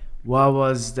 right? What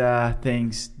was the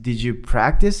things? Did you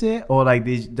practice it, or like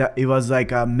it was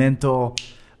like a mental?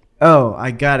 Oh, I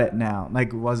got it now.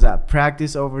 Like, was that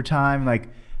practice over time? Like,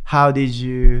 how did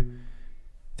you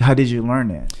learn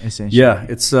it? Essentially, yeah,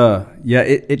 it's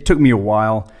it took me a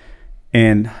while,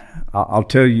 and I'll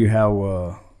tell you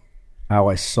how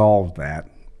I solved that.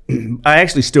 I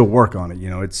actually still work on it. You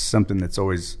know, it's something that's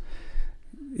always,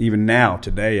 even now,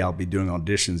 today, I'll be doing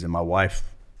auditions, and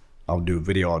I'll do a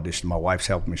video audition. My wife's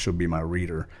helping me. She'll be my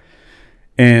reader.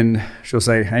 And she'll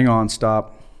say, hang on,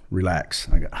 stop, relax.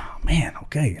 I go, oh, man,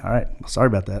 okay, all right. Sorry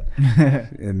about that.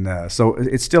 And so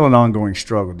it's still an ongoing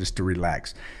struggle just to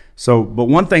relax. So, but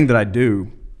one thing that I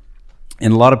do,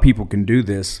 and a lot of people can do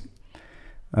this,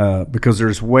 because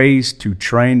there's ways to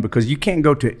train, because you can't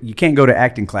go to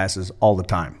acting classes all the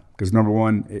time, because number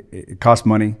one, it costs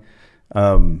money.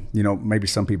 You know, maybe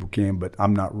some people can, but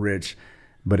I'm not rich.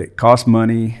 But it costs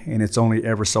money, and it's only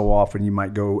ever so often. You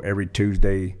might go every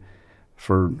Tuesday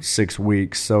for 6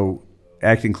 weeks. So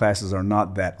acting classes are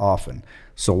not that often.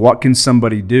 So what can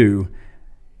somebody do?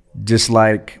 Just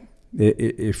like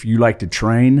if you like to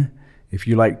train, if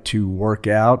you like to work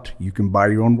out, you can buy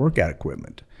your own workout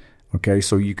equipment. Okay,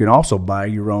 so you can also buy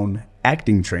your own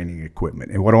acting training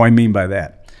equipment. And what do I mean by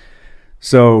that?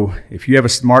 So if you have a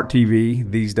smart TV,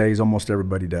 these days almost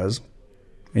everybody does,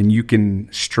 and you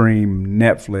can stream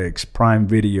Netflix, Prime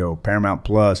Video, Paramount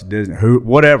Plus, Disney,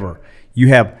 whatever. You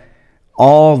have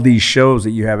all these shows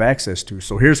that you have access to.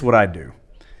 So here's what I do.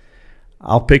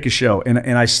 I'll pick a show,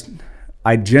 and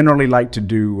I generally like to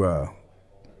do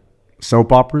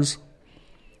soap operas.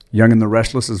 Young and the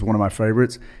Restless is one of my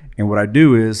favorites. And what I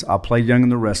do is I'll play Young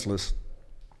and the Restless.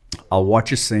 I'll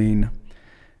watch a scene,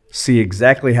 see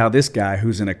exactly how this guy,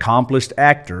 who's an accomplished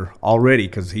actor already,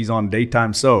 because he's on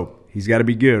daytime soap, he's got to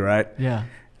be good, right? Yeah.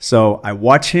 So I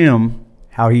watch him,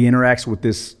 how he interacts with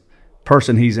this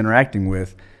person he's interacting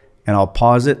with, and I'll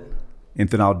pause it, and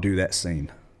then I'll do that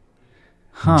scene.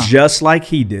 Just like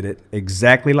he did it,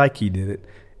 exactly like he did it,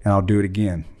 and I'll do it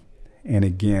again and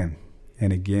again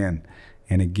and again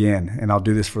and again. And I'll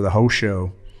do this for the whole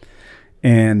show.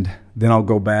 And then I'll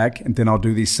go back, and then I'll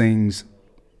do these things.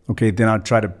 Okay, then I'll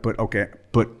try to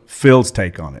put Phil's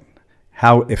take on it.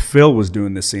 How, if Phil was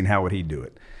doing this scene, how would he do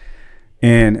it?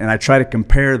 And I try to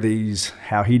compare these,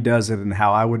 how he does it and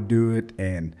how I would do it.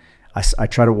 And I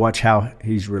try to watch how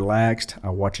he's relaxed. I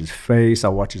watch his face. I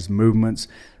watch his movements.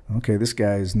 Okay, this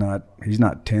guy he's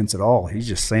not tense at all. He's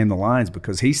just saying the lines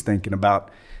because he's thinking about,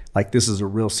 like, this is a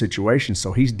real situation.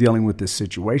 So he's dealing with this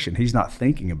situation. He's not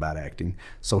thinking about acting.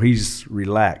 So he's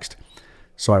relaxed.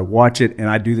 So I watch it, and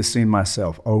I do the scene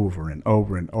myself over and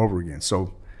over and over again.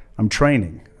 So I'm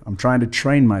training. I'm trying to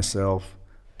train myself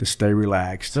to stay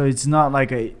relaxed. So it's not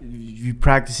like you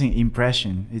practicing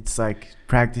impression. It's like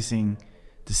practicing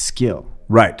the skill.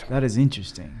 Right. That is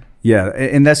interesting. Yeah,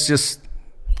 and that's just,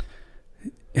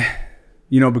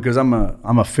 because I'm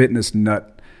a fitness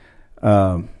nut,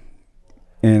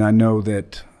 and I know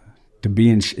that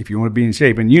if you want to be in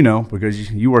shape, and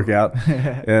because you work out,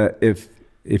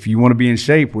 if you want to be in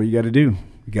shape, what you got to do?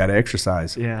 You got to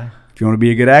exercise. Yeah. If you want to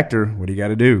be a good actor, what do you got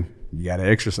to do? You got to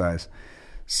exercise.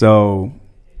 So,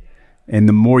 and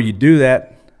the more you do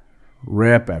that,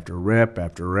 rep after rep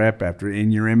after rep after,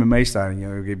 in your MMA side,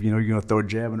 if you're going to throw a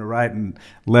jab in the right and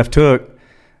left hook,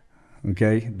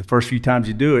 okay, the first few times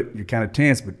you do it, you're kind of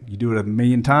tense, but you do it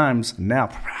 1,000,000 times, and now,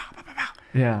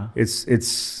 yeah,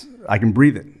 it's I can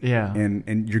breathe it. Yeah.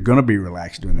 And you're going to be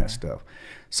relaxed doing that stuff.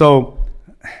 So,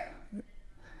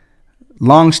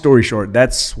 long story short,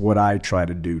 that's what I try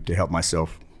to do to help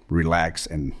myself relax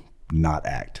and not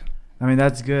act. I mean,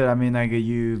 that's good. I mean, like,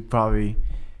 you probably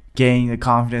gain the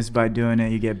confidence by doing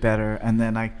it. You get better. And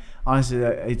then, like, honestly,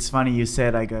 it's funny you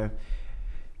said, like,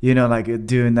 doing, like,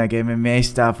 MMA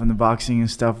stuff and the boxing and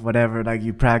stuff, whatever, like,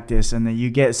 you practice. And then you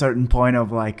get a certain point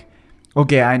of, like,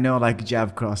 okay, I know, like,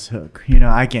 jab, cross, hook.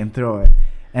 I can throw it.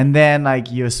 And then,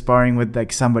 like, you're sparring with,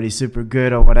 like, somebody super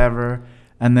good or whatever.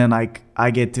 And then, like,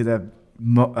 I get to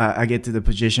the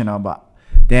position of,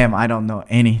 damn, I don't know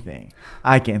anything.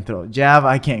 I can't throw jab.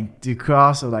 I can't do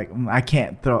cross. Or, like, I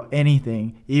can't throw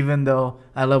anything. Even though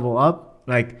I level up,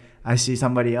 like, I see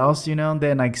somebody else,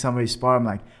 then, like, somebody spar, I'm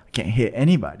like, I can't hit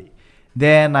anybody.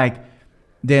 Then, like,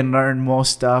 learn more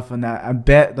stuff. And I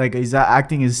bet, like, is that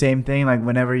acting is the same thing? Like,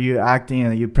 whenever you're acting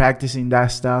and you're practicing that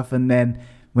stuff, and then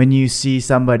when you see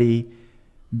somebody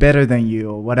better than you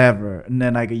or whatever, and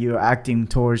then, like, you're acting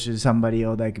towards somebody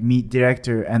or, like, meet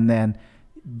director, and then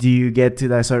do you get to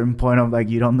that certain point of, like,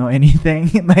 you don't know anything?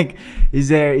 Like, is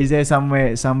there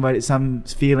some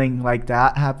feeling like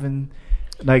that happen,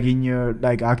 like, in your,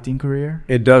 like, acting career?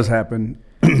 It does happen.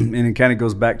 And it kind of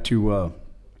goes back to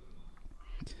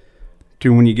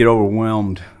when you get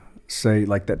overwhelmed. Say,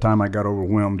 like, that time I got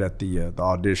overwhelmed at the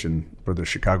audition for the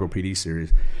Chicago PD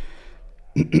series.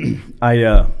 It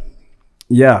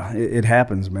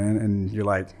happens, man. And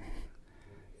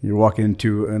you're walking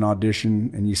into an audition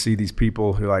and you see these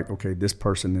people who are like, okay, this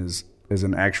person is as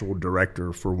an actual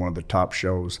director for one of the top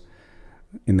shows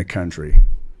in the country.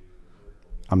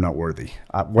 I'm not worthy.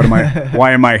 What am I?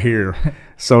 Why am I here?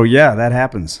 So yeah, that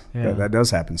happens. Yeah. That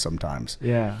does happen sometimes.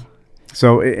 Yeah.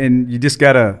 So, and you just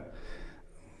gotta.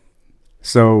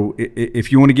 So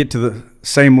if you want to get to the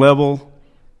same level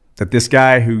that this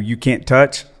guy who you can't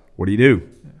touch, what do?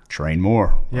 Train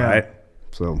more, Yeah. right?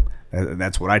 So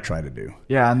that's what I try to do.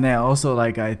 Yeah, and then also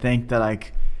like I think that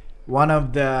like one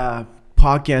of the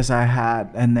podcasts I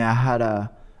had, and then I had a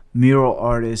mural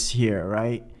artist here,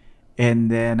 right?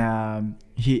 And then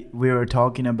we were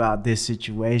talking about this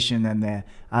situation, and then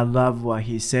I love what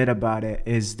he said about it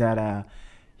is that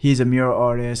he's a mural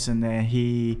artist, and then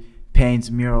he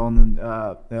paints mural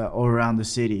all around the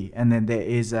city, and then there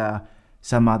is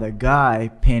some other guy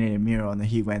painted a mural, and then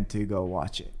he went to go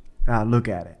watch it, look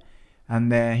at it,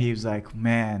 and then he was like,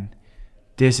 man,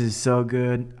 this is so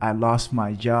good. I lost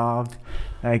my job.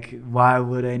 Like, why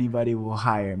would anybody will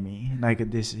hire me?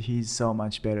 Like this, he's so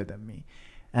much better than me.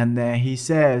 And then he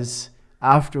says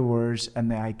afterwards,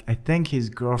 and then I think his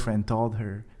girlfriend told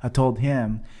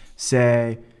him,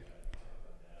 say,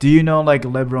 do you know like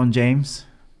LeBron James?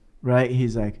 Right?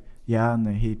 He's like, yeah, and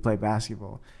then he played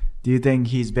basketball. Do you think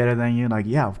he's better than you? Like,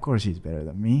 yeah, of course he's better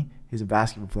than me. He's a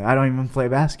basketball player. I don't even play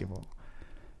basketball.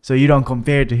 So you don't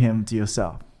compare to him to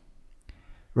yourself.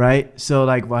 Right? So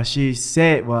like what she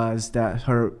said was that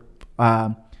her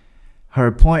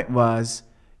point was,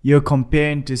 you're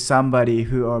comparing to somebody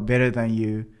who are better than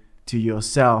you to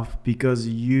yourself because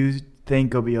you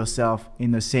think of yourself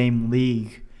in the same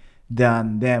league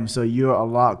than them. So you're a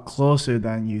lot closer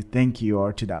than you think you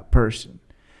are to that person.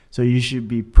 So you should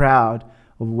be proud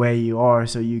of where you are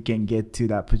so you can get to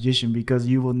that position, because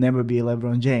you will never be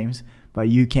LeBron James, but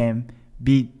you can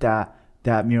beat that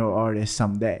mural artist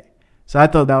someday. So I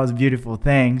thought that was beautiful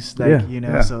things. Like,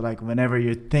 so like whenever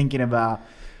you're thinking about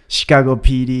Chicago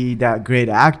PD, that great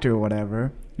actor or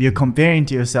whatever, you're comparing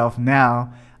to yourself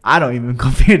now. I don't even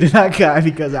compare to that guy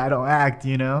because I don't act,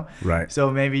 Right.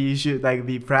 So maybe you should like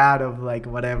be proud of like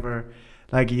whatever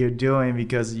like you're doing,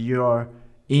 because you're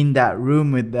in that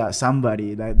room with that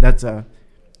somebody. That's a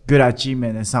good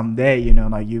achievement, and someday,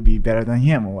 like you'll be better than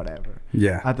him or whatever.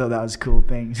 Yeah. I thought that was cool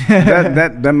things.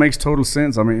 that makes total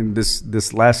sense. I mean,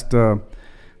 this last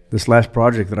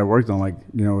project that I worked on, like,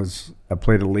 I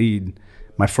played a lead,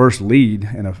 my first lead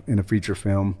in a feature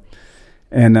film,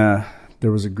 and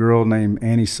there was a girl named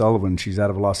Annie Sullivan. She's out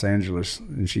of Los Angeles,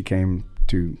 and she came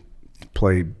to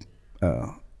play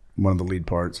one of the lead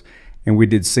parts, and we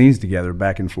did scenes together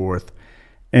back and forth.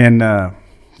 And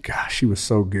gosh, she was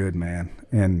so good, man.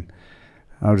 And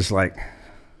I was just like,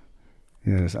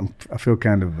 I feel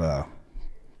kind of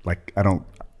like I don't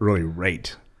really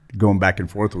rate going back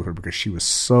and forth with her, because she was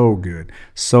so good,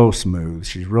 so smooth.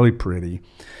 She's really pretty,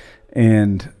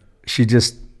 and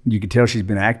you could tell she's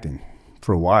been acting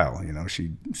for a while.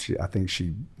 She I think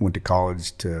she went to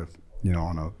college to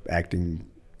on a acting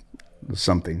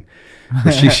something.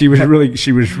 But she was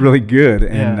really good,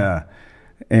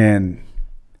 and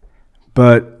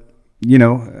but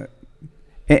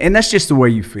and that's just the way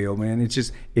you feel, man. It's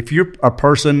just, if you're a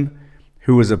person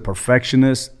who is a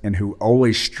perfectionist and who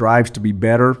always strives to be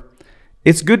better,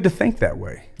 it's good to think that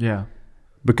way. Yeah.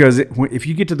 Because if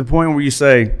you get to the point where you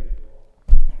say,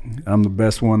 I'm the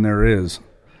best one there is,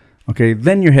 okay,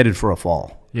 then you're headed for a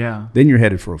fall. Yeah. Then you're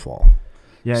headed for a fall.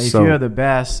 Yeah, if you're the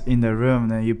best in the room,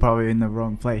 then you're probably in the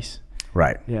wrong place.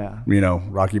 Right. Yeah.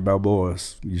 Rocky Balboa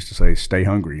used to say, stay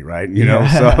hungry, right? So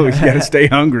you got to stay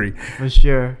hungry. For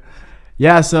sure.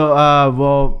 Yeah, so,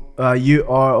 you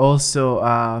are also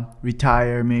a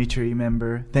retired military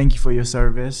member. Thank you for your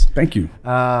service. Thank you.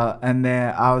 And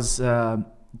then I was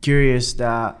curious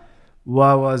that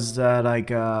what was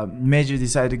made you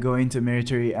decide to go into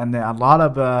military? And then a lot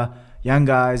of young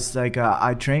guys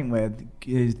I train with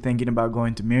is thinking about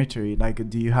going to military. Like,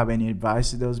 do you have any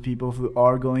advice to those people who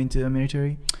are going to the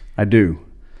military? I do.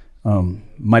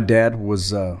 My dad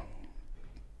was a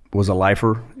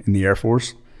lifer in the Air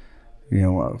Force.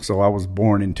 So I was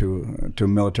born into a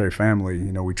military family.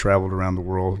 We traveled around the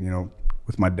world,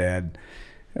 with my dad,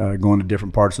 going to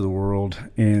different parts of the world.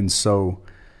 And so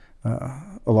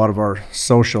a lot of our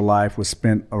social life was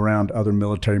spent around other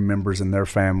military members and their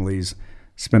families,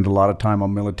 spent a lot of time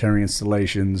on military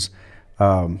installations.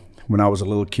 When I was a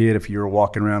little kid, if you were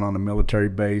walking around on a military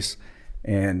base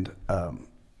and,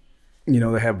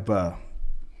 they have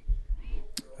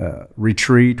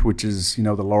retreat, which is,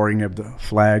 the lowering of the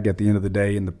flag at the end of the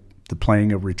day and the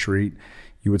playing of retreat,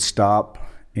 you would stop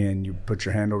and you put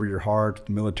your hand over your heart.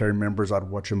 The military members, I'd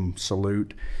watch them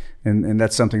salute. And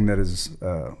that's something that is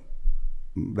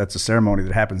that's a ceremony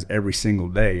that happens every single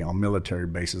day on military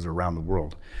bases around the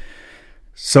world.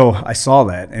 So I saw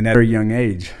that, and at a very young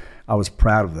age, I was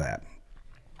proud of that.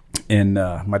 And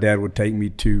my dad would take me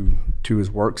to his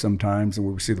work sometimes, and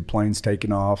we would see the planes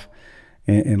taking off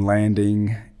and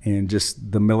landing, and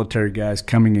just the military guys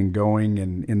coming and going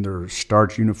and in their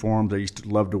starch uniforms. I used to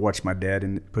love to watch my dad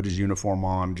and put his uniform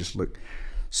on, just look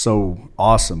so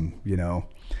awesome, you know.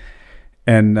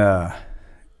 And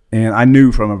I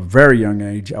knew from a very young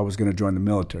age I was going to join the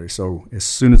military. So as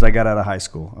soon as I got out of high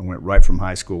school, I went right from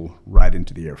high school right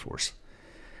into the Air Force.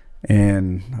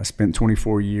 And I spent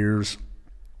 24 years.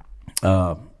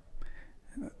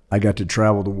 I got to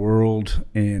travel the world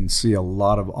and see a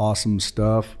lot of awesome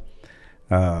stuff.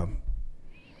 I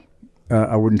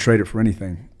wouldn't trade it for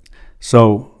anything.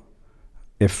 So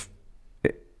if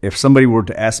somebody were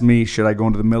to ask me, should I go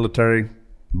into the military?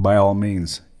 By all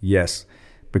means, yes.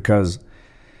 Because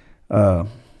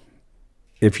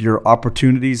if your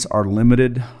opportunities are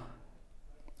limited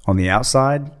on the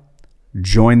outside,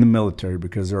 join the military,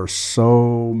 because there are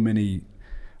so many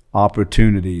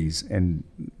opportunities and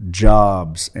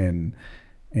jobs and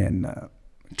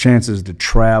chances to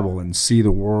travel and see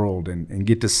the world and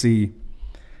get to see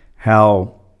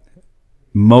how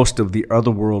most of the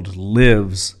other world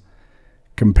lives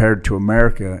compared to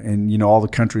America. And, you know, all the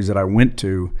countries that I went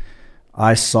to,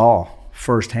 I saw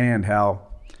firsthand how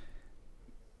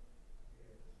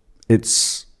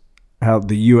the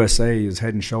USA is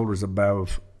head and shoulders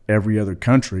above every other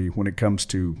country when it comes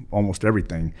to almost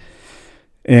everything.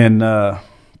 And I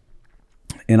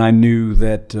knew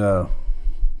that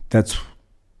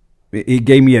it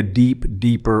gave me a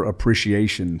deeper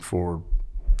appreciation for,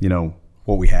 you know,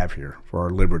 what we have here, for our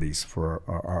liberties, for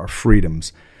our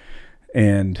freedoms.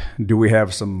 And do we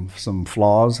have some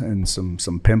flaws and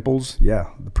some pimples?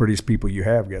 Yeah, the prettiest people you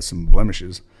have got some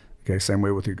blemishes. Okay, same way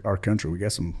with our country. We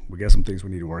got some things we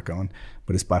need to work on,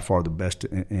 but it's by far the best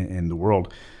in the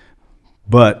world.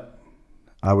 But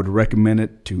I would recommend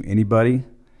it to anybody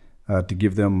to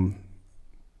give them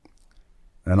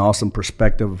an awesome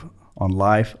perspective on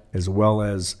life, as well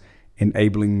as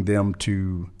enabling them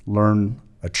to learn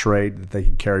a trade that they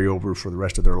can carry over for the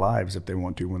rest of their lives if they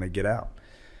want to when they get out.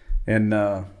 And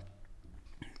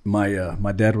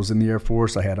my dad was in the Air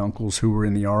Force. I had uncles who were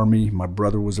in the Army. My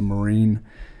brother was a Marine.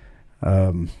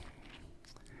 I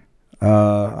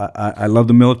love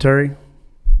the military,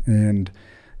 and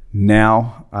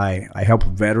now I help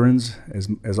veterans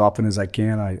as often as I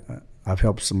can. I've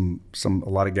helped a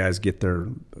lot of guys get their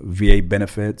VA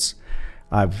benefits.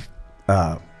 I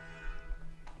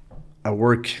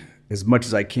work as much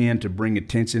as I can to bring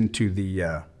attention to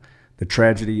the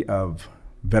tragedy of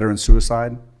veteran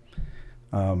suicide.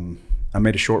 I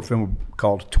made a short film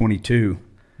called 22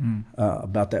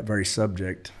 about that very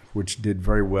subject, which did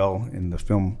very well in the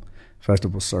film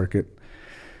festival circuit.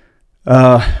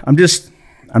 I'm just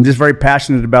very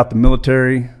passionate about the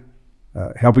military,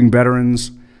 helping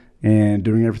veterans, and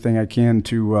doing everything I can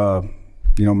to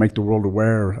make the world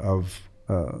aware of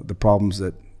the problems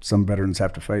that some veterans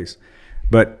have to face.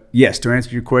 But yes, to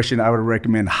answer your question, I would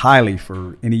recommend highly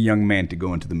for any young man to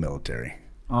go into the military.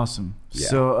 Awesome. Yeah.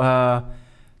 So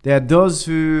there are those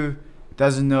who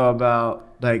doesn't know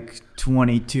about like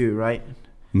 22, right?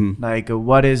 Mm-hmm. Like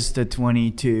what is the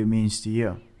 22 means to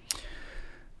you?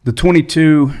 The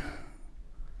 22,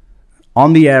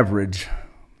 on the average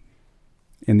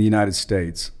in the United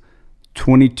States,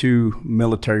 22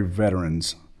 military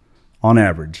veterans on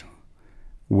average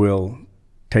will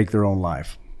take their own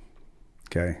life,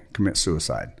 commit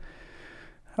suicide.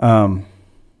 When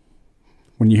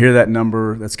you hear that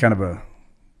number, that's kind of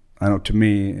I know to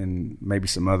me and maybe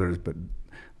some others, but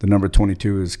the number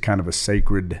 22 is kind of a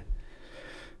sacred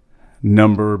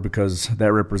number, because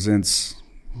that represents,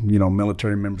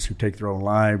 military members who take their own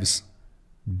lives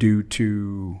due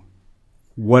to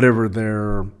whatever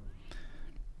their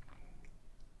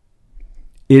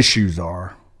issues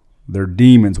are, their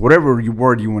demons, whatever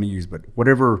word you want to use, but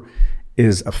whatever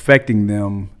is affecting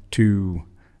them to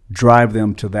drive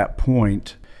them to that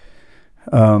point.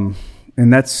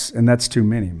 And that's too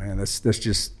many, man.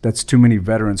 That's too many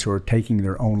veterans who are taking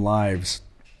their own lives.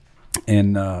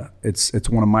 And it's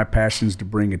one of my passions to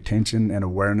bring attention and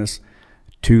awareness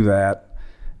to that,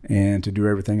 and to do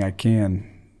everything I can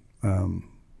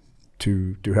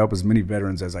to help as many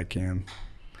veterans as I can.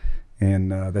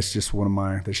 And that's just one of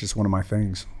my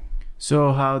things.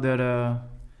 So how that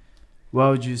what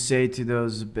would you say to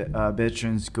those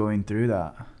veterans going through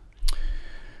that?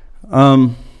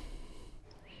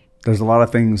 There's a lot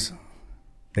of things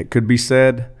that could be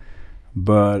said,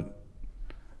 but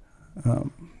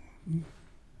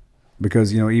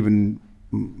because even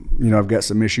I've got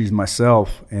some issues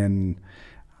myself, and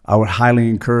I would highly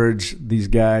encourage these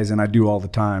guys, and I do all the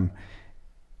time,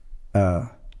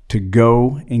 to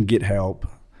go and get help.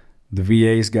 The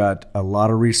VA's got a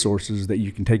lot of resources that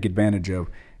you can take advantage of.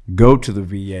 Go to the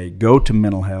VA, go to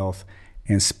mental health,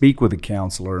 and speak with a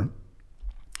counselor.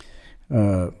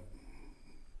 Go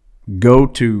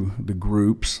to the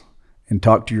groups and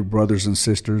talk to your brothers and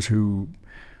sisters who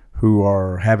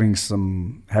are having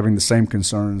the same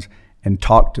concerns, and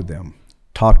talk to them.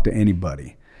 Talk to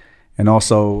anybody. And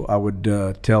also, I would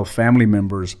tell family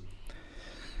members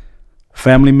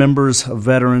of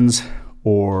veterans,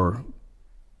 or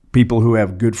people who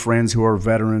have good friends who are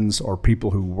veterans, or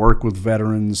people who work with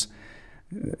veterans,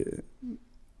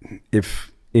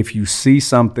 if you see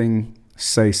something,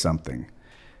 say something.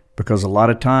 Because a lot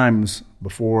of times,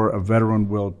 before a veteran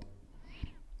will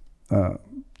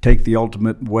take the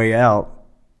ultimate way out,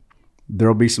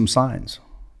 there'll be some signs.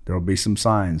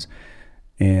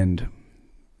 And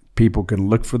people can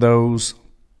look for those,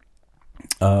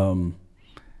 because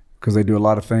they do a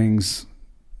lot of things,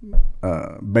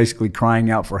 basically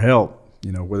crying out for help,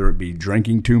 whether it be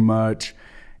drinking too much,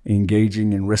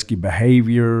 engaging in risky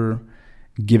behavior,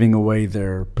 giving away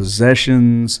their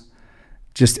possessions,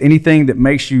 just anything that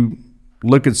makes you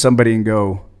look at somebody and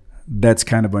go, that's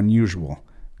kind of unusual.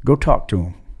 Go talk to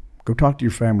them. Go talk to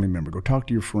your family member. Go talk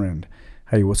to your friend.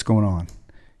 Hey, what's going on?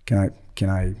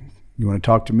 You want to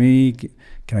talk to me?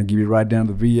 Can I give you a ride down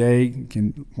to the VA?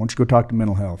 Why don't you go talk to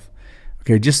mental health?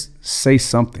 Okay, just say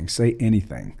something. Say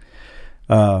anything.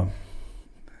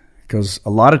 Because a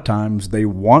lot of times they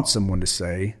want someone to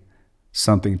say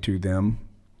something to them,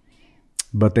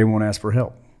 but they won't ask for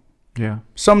help. Yeah.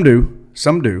 Some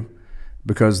do,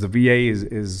 because the VA is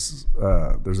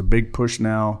there's a big push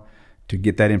now to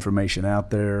get that information out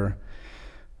there.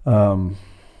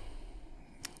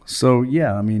 So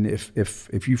yeah, I mean,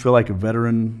 if you feel like a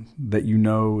veteran that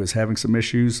is having some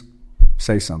issues,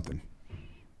 say something,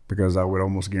 because I would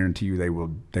almost guarantee you they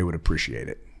would appreciate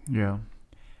it. Yeah.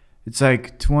 It's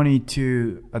like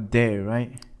 22 a day,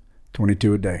 right?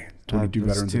 22 a day. 22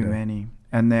 veterans a day. That's too many.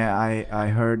 And then I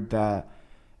heard that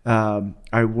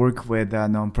I work with a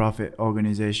nonprofit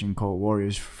organization called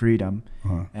Warriors for Freedom,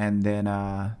 and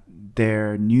then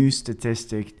their new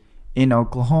statistic in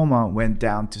Oklahoma went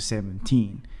down to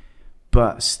 17,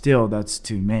 but still that's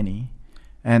too many.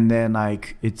 And then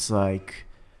it's like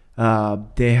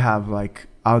they have like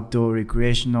outdoor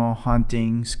recreational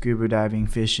hunting, scuba diving,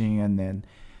 fishing, and then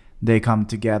they come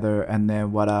together. And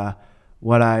then what I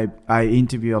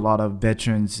interview a lot of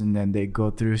veterans, and then they go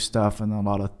through stuff, and a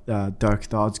lot of dark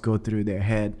thoughts go through their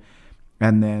head.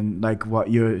 And then like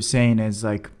what you're saying is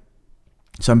like,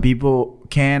 some people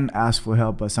can ask for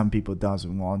help, but some people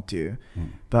doesn't want to.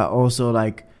 But also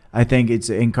like, I think it's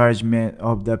an encouragement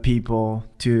of the people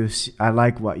to I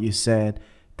like what you said,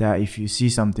 that if you see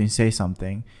something, say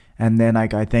something. And then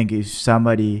like, I think if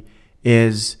somebody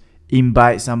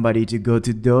invite somebody to go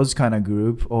to those kind of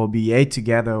group or BA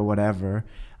together or whatever,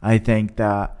 I think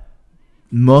that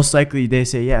most likely they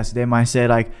say yes. They might say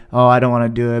like, oh, I don't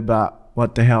want to do it, but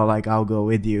what the hell, like I'll go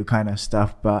with you kind of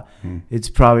stuff. But it's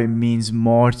probably means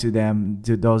more to them,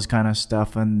 to those kind of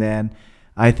stuff. And then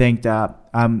I think that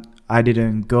I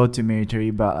didn't go to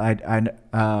military, but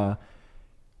I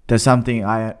there's something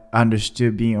I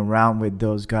understood being around with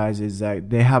those guys is that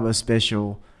they have a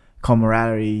special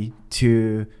camaraderie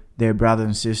to their brothers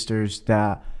and sisters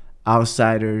that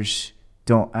outsiders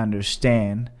don't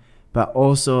understand. But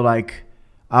also like,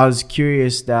 I was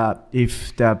curious that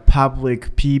if the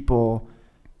public people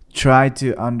try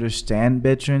to understand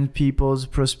veteran people's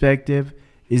perspective,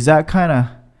 is that kind of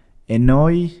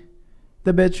annoy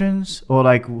the veterans? Or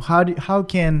like, how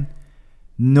can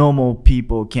normal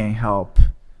people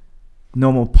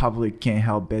normal public can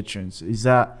help veterans? Is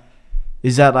that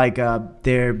like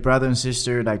their brother and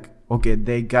sister, like, okay,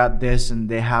 they got this and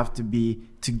they have to be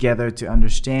together to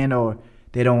understand, or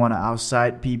they don't want to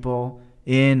outside people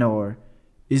in, or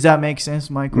does that make sense?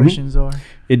 My questions are.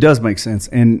 It does make sense,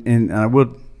 and I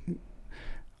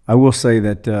will say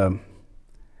that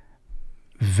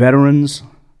veterans,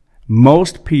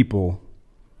 most people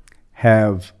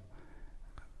have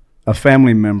a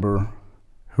family member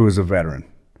who is a veteran.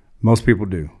 Most people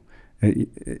do.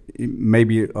 It may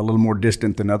be a little more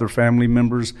distant than other family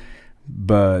members,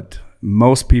 but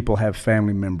most people have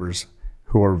family members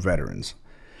who are veterans.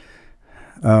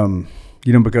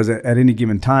 Because at any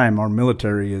given time, our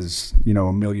military is,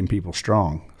 1 million people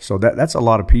strong. So that's a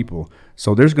lot of people.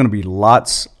 So there's going to be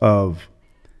lots of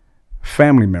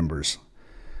family members.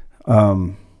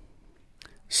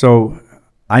 So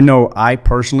I know I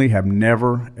personally have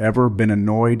never, ever been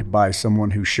annoyed by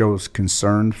someone who shows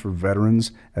concern for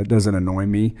veterans. That doesn't annoy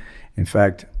me. In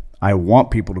fact, I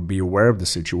want people to be aware of the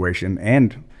situation.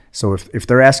 And so if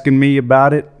they're asking me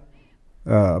about it,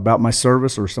 about my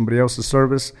service or somebody else's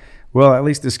service, well, at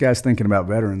least this guy's thinking about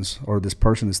veterans, or this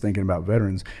person is thinking about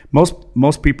veterans.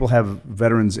 Most people have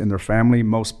veterans in their family.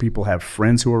 Most people have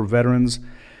friends who are veterans.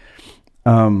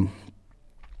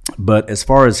 But as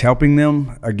far as helping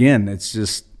them, again, it's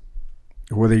just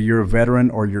whether you're a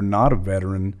veteran or you're not a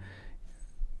veteran,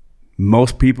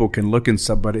 most people can look at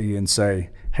somebody and say,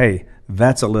 hey,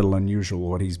 that's a little unusual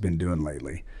what he's been doing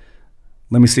lately.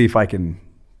 Let me see if I can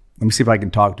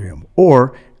talk to him.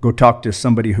 Or go talk to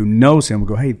somebody who knows him and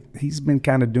go, hey, he's been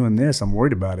kind of doing this. I'm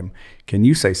worried about him. Can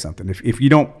you say something? If you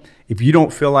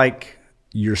don't feel like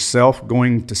yourself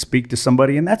going to speak to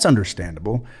somebody, and that's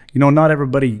understandable. Not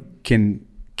everybody can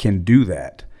do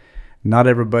that. Not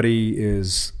everybody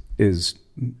is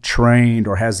trained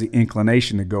or has the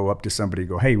inclination to go up to somebody and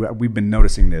go, hey, we've been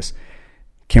noticing this.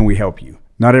 Can we help you?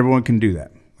 Not everyone can do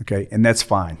that, okay? And that's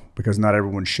fine, because not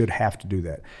everyone should have to do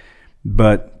that.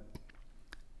 But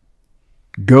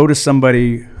go to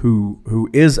somebody who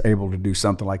is able to do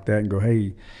something like that and go,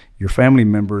 hey, your family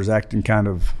member is acting kind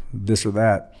of this or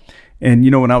that. And,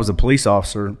 when I was a police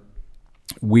officer,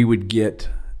 we would get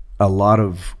a lot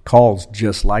of calls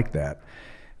just like that.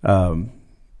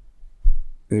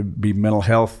 It'd be mental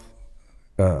health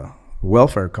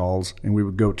welfare calls, and we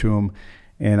would go to them.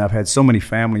 And I've had so many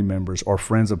family members or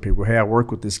friends of people, hey, I work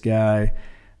with this guy.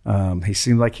 He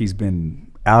seems like he's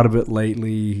been out of it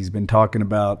lately. He's been talking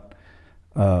about,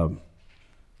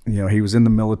 he was in the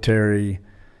military.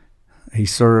 He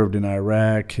served in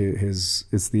Iraq.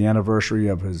 It's the anniversary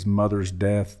of his mother's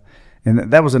death.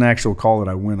 And that was an actual call that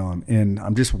I went on, and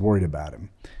I'm just worried about him.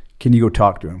 Can you go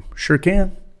talk to him? Sure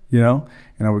can, And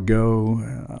I would go.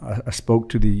 I spoke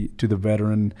to the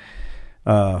veteran.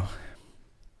 I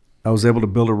was able to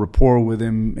build a rapport with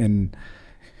him, and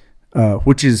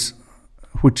which is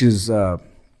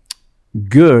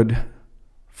good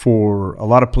for a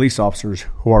lot of police officers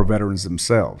who are veterans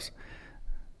themselves.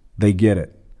 They get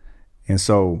it, and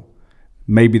so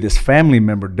maybe this family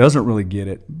member doesn't really get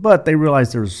it, but they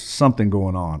realize there's something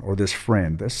going on, or this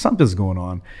friend, there's something's going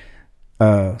on.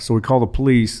 So we call the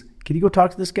police. Can you go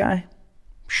talk to this guy?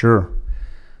 Sure.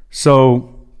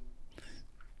 So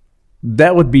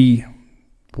that would be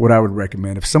what I would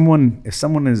recommend. If someone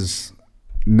is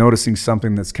noticing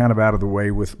something that's kind of out of the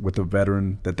way with a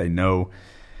veteran that they know,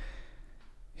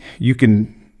 you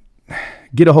can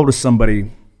get a hold of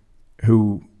somebody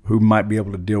who might be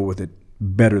able to deal with it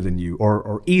better than you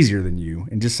or easier than you,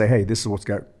 and just say, hey, this is what's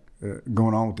got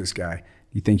going on with this guy.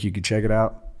 You think you could check it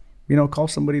out? Call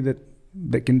somebody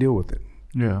that can deal with it.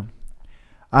 Yeah.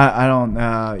 I don't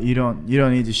you don't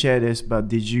need to share this, but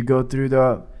did you go through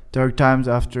the dark times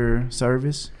after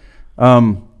service?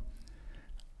 I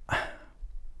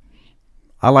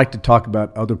like to talk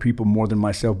about other people more than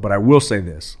myself, but I will say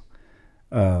this.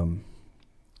 After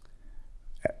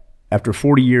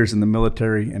 40 years in the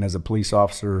military and as a police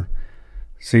officer,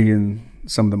 seeing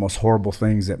some of the most horrible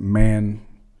things that man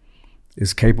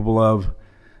is capable of,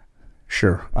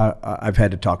 sure, I've had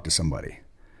to talk to somebody.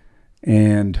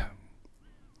 And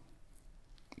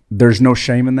there's no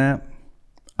shame in that.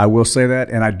 I will say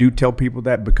that, and I do tell people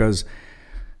that, because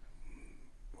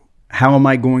how am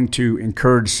I going to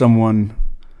encourage someone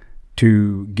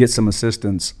to get some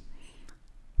assistance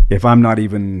if I'm not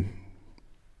even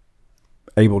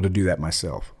able to do that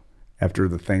myself after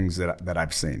the things that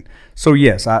I've seen? So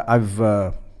yes, I've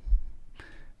I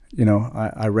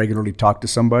regularly talk to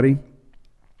somebody,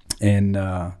 and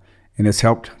it's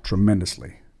helped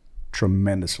tremendously.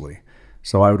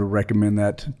 So I would recommend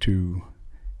that to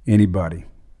anybody.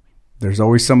 There's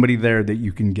always somebody there that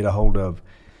you can get a hold of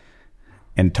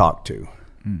and talk to.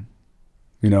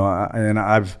 And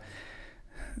I've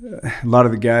a lot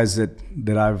of the guys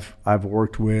that I've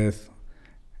worked with,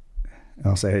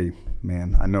 I'll say, hey,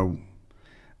 man, I know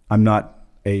I'm not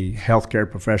a healthcare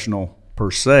professional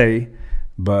per se,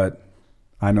 but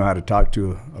I know how to talk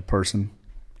to a person.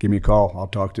 Give me a call. I'll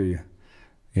talk to you.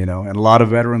 And a lot of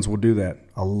veterans will do that.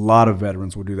 A lot of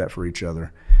veterans will do that for each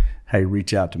other. Hey,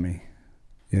 reach out to me.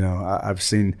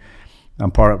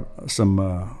 I'm part of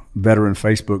some veteran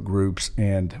Facebook groups,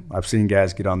 and I've seen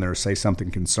guys get on there and say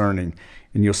something concerning,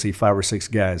 and you'll see 5 or 6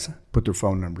 guys put their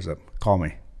phone numbers up. Call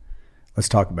me. Let's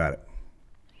talk about it.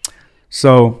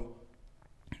 So,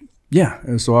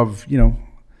 yeah. So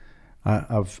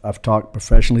I've talked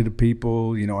professionally to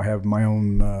people. I have my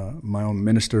own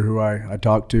minister who I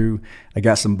talk to. I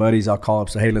got some buddies I'll call up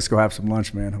and say, hey, let's go have some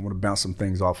lunch, man. I want to bounce some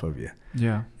things off of you.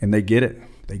 Yeah. And they get it.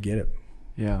 they get it.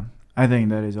 Yeah, I think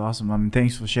that is awesome. I mean,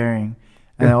 thanks for sharing.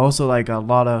 And also, like, a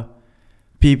lot of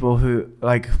people who,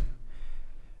 like,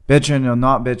 veteran or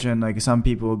not veteran, like, some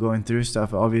people are going through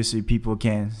stuff. Obviously, people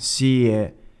can see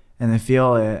it and then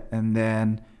feel it. And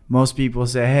then most people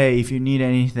say, hey, if you need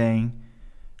anything,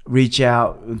 reach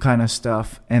out, kind of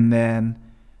stuff. And then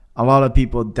a lot of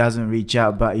people doesn't reach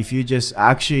out. But if you just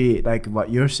actually, like what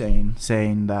you're saying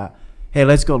that, hey,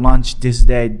 let's go lunch this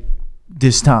day,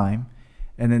 this time,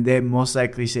 and then they most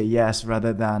likely say yes,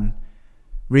 rather than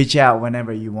reach out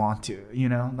whenever you want to,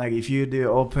 like if you do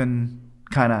open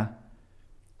kind of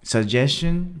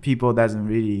suggestion, people doesn't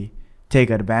really take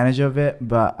advantage of it.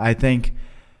 But I think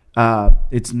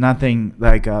it's nothing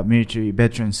like a military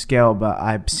veteran scale, but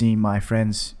I've seen my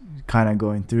friends kind of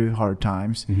going through hard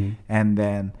times. And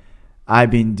then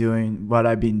I've been doing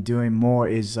more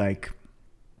is like,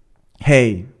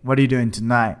 hey, what are you doing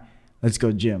tonight? Let's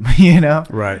go gym,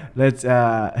 Right. Let's,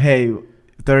 hey,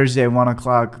 Thursday,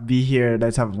 1:00, be here.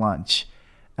 Let's have lunch.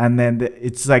 And then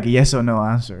it's like a yes or no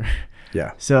answer.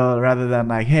 Yeah. So rather than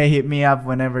like, hey, hit me up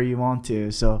whenever you want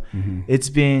to. So it's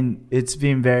been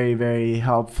very, very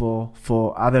helpful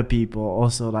for other people.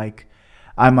 Also, like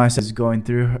I myself is going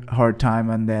through a hard time.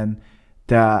 And then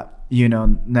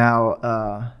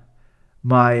now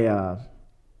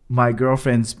my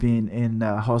girlfriend's been in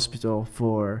the hospital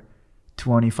for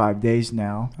 25 days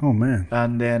now. Oh, man.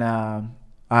 And then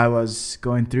I was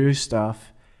going through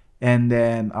stuff, and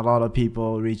then a lot of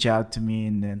people reach out to me,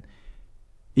 and then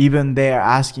even they're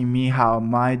asking me how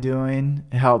am I doing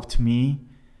helped me.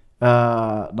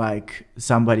 Like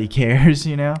somebody cares,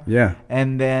 Yeah.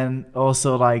 And then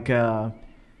also like I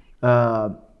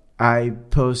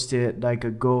posted like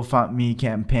a GoFundMe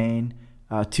campaign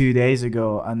 2 days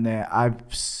ago, and then I'm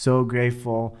so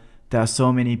grateful that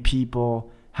so many people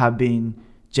have been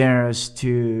generous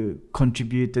to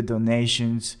contribute the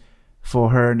donations for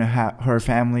her and her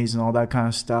families and all that kind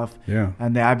of stuff. Yeah.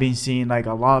 And then I've been seeing like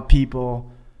a lot of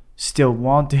people still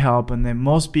want to help, and then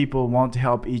most people want to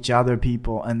help each other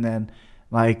people, and then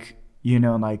like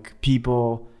like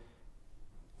people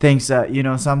thinks that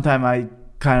sometimes I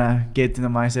kind of get to the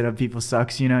mindset of people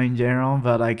sucks in general,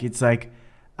 but like it's like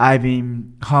I've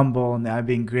been humble and I've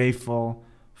been grateful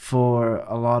for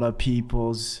a lot of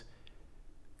people's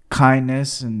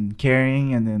kindness and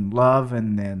caring and then love,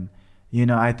 and then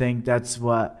I think that's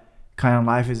what kind of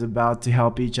life is about, to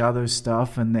help each other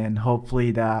stuff. And then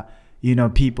hopefully that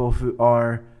people who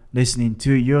are listening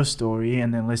to your story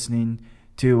and then listening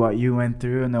to what you went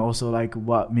through, and also like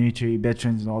what military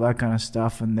veterans and all that kind of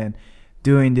stuff, and then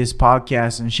doing this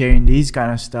podcast and sharing these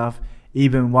kind of stuff,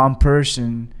 even one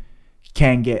person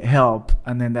can get help,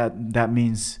 and then that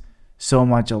means so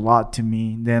much, a lot to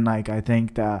me. Then like I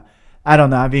think that, I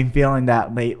don't know, I've been feeling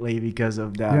that lately because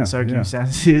of the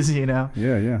circumstances,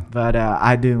 Yeah. But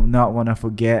I do not want to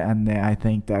forget, and I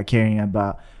think that caring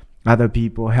about other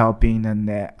people, helping, and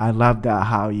I love that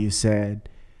how you said,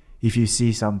 if you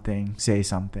see something, say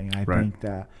something. I think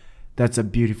that's a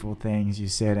beautiful thing you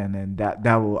said, and then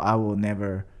I will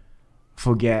never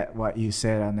forget what you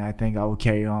said, and I think I will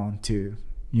carry on to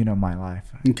my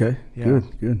life. Okay. Yeah.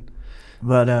 Good.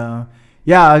 But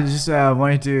I just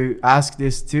wanted to ask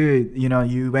this too.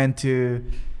 You went to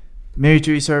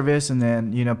military service and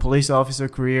then police officer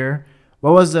career.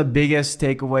 What was the biggest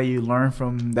takeaway you learned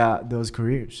from those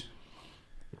careers?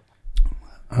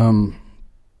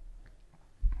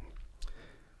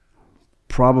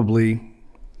 Probably,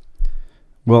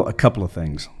 well, a couple of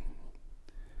things.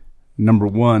 Number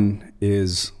one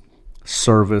is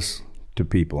service to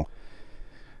people.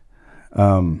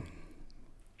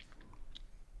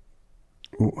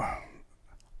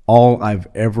 All I've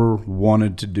ever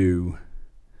wanted to do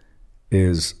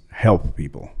is help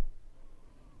people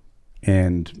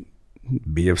and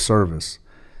be of service.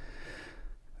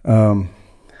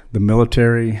 The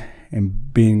military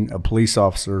and being a police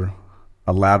officer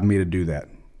allowed me to do that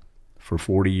for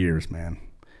 40 years, man.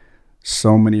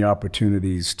 So many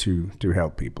opportunities to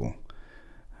help people.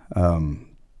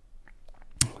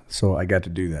 So I got to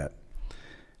do that.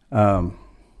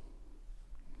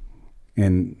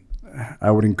 And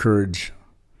I would encourage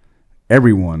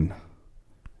everyone,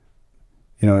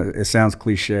 it sounds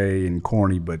cliche and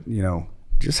corny, but,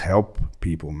 just help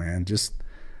people, man. Just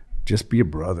be a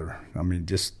brother. I mean,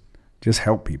 just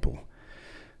help people.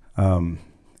 And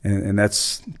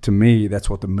that's, to me, that's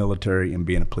what the military and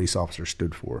being a police officer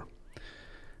stood for.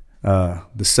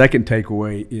 The second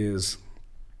takeaway is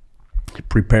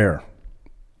prepare.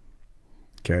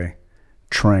 Okay?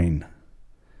 Train.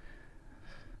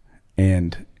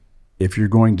 And if you're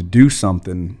going to do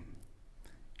something,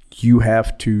 you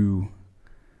have to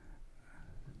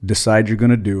decide you're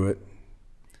going to do it,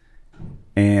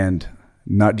 and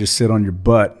not just sit on your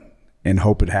butt and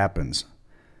hope it happens.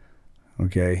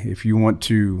 Okay, if you want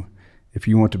to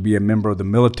be a member of the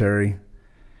military,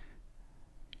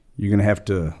 you're going to have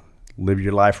to live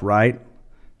your life right,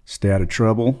 stay out of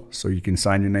trouble, so you can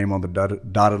sign your name on the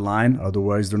dotted line.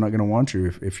 Otherwise, they're not going to want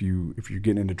you if you're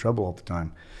getting into trouble all the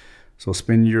time. So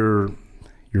spend your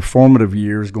formative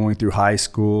years going through high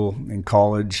school and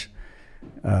college,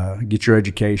 get your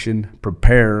education,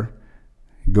 prepare,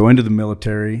 go into the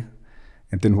military,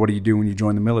 and then what do you do when you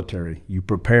join the military? You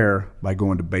prepare by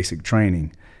going to basic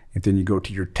training, and then you go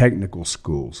to your technical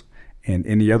schools and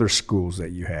any other schools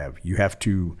that you have. You have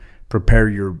to prepare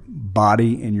your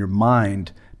body and your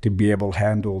mind to be able to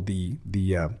handle the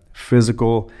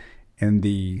physical and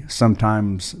the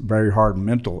sometimes very hard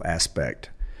mental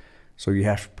aspect. So you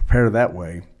have to prepare that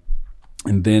way.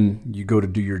 And then you go to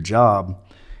do your job,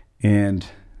 and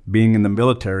being in the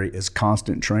military is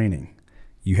constant training.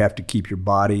 You have to keep your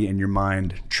body and your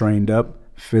mind trained up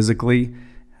physically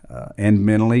and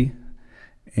mentally,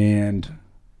 and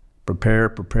prepare,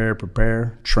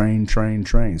 train.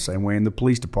 Same way in the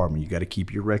police department. You got to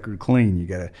keep your record clean. You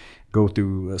got to go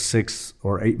through a 6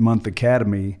 or 8 month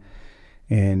academy,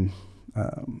 and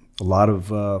a lot of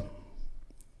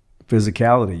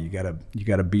physicality. You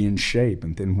got to be in shape,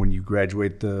 and then when you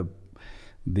graduate the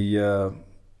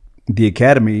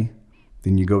academy,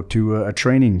 then you go to a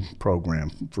training program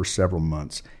for several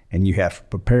months, and you have to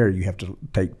prepare. You have to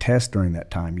take tests during that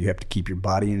time. You have to keep your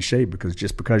body in shape, because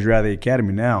just because you're out of the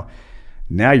academy now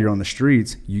you're on the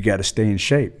streets, you got to stay in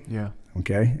shape. Yeah.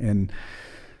 Okay. And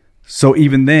so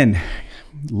even then,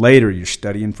 later you're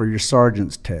studying for your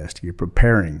sergeant's test. You're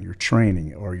preparing. You're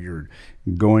training, or you're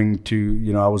going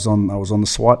to. I was on the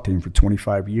SWAT team for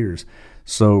 25 years.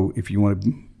 So if you want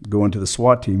to go into the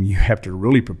SWAT team, you have to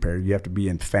really prepare. You have to be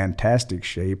in fantastic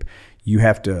shape. You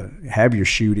have to have your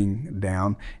shooting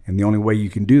down, and the only way you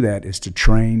can do that is to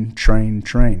train.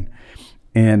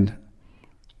 And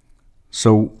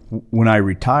so when I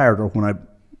retired, or when I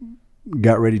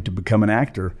got ready to become an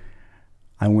actor,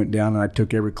 I went down and I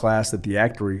took every class that the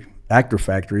Actor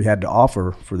Factory had to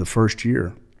offer for the first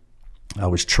year. I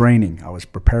was training. I was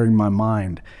preparing my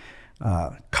mind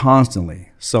constantly.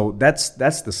 So that's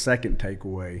the second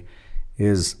takeaway,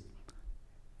 is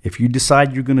if you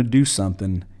decide you're going to do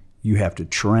something, you have to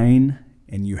train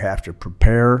and you have to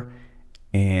prepare,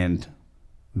 and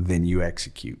then you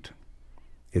execute.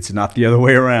 It's not the other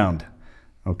way around.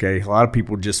 Okay, a lot of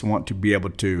people just want to be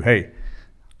able to, hey,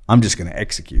 I'm just going to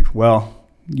execute. Well,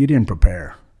 you didn't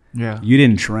prepare. Yeah. You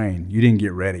didn't train. You didn't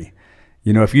get ready.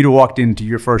 If you'd have walked into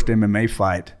your first MMA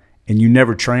fight and you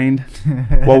never trained,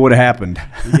 what would have happened?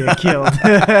 You get killed.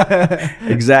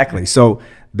 Exactly. So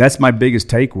that's my biggest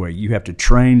takeaway. You have to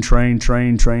train, prepare,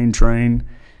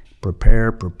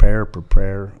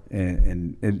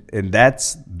 and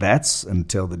that's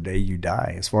until the day you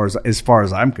die, as far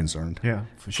as I'm concerned. Yeah,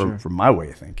 for sure. From my way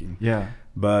of thinking. Yeah.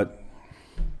 But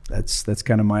that's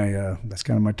kind of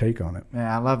my take on it. Man,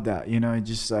 I love that. It's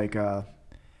just like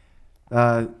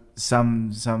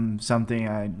something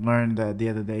I learned the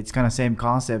other day. It's kind of same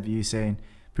concept. You saying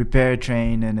prepare,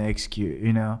 train, and execute.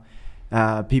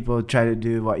 People try to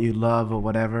do what you love or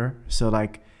whatever. So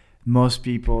like most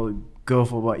people go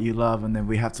for what you love, and then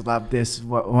we have to love this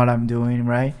what I'm doing,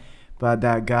 right? But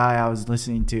that guy I was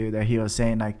listening to, that he was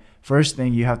saying like, first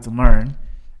thing you have to learn,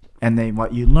 and then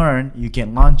what you learn you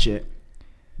can launch it,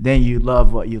 then you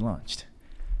love what you launched.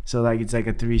 So like it's like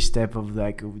a 3-step of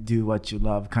like do what you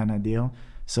love kind of deal.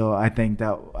 So I think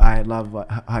that I love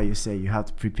how you say you have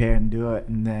to prepare and do it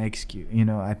and then execute.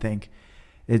 I think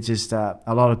it's just a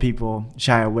lot of people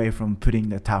shy away from putting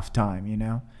the tough time,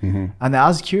 Mm-hmm. And I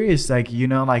was curious, like,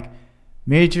 like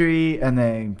military and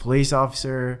then police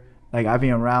officer, like I've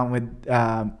been around with,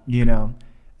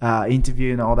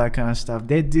 interview and all that kind of stuff.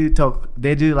 They do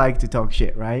like to talk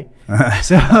shit, right?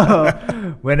 So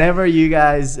whenever you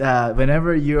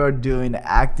are doing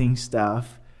acting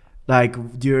stuff,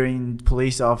 like during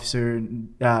police officer,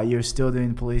 you're still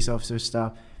doing police officer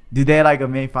stuff. Do they like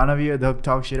make fun of you? They'll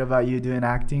talk shit about you doing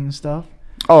acting and stuff?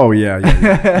 Oh yeah.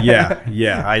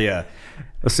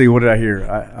 Let's see, what did I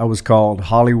hear? I was called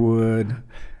Hollywood.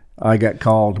 I got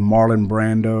called Marlon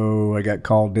Brando. I got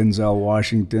called Denzel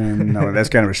Washington. No, that's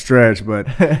kind of a stretch, but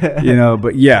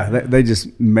but yeah, they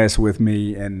just mess with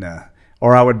me, and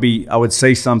or I would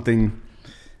say something.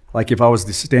 Like if I was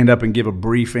to stand up and give a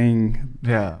briefing,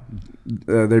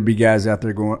 there'd be guys out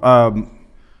there going,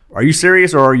 "Are you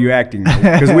serious or are you acting?"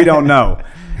 Because we don't know.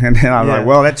 And then I'm like,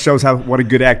 "Well, that shows what a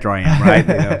good actor I am, right?"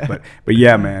 But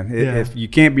yeah, man, if you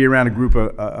can't be around a group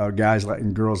of guys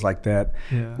and girls like that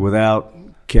without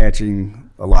catching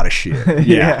a lot of shit.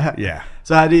 Yeah.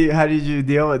 So how did you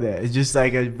deal with it? It's just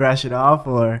like a brush it off,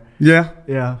 or Yeah.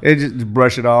 yeah, Just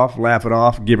brush it off, laugh it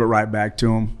off, give it right back to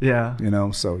them. yeah.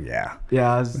 So yeah.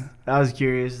 Yeah, I was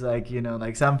curious, like,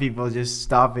 like some people just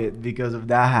stop it because of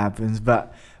that happens.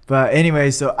 But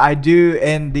anyway, so I do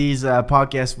end these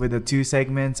podcasts with the 2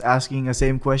 segments, asking the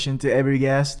same question to every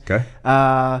guest. Okay.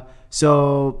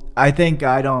 So I think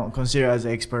I don't consider as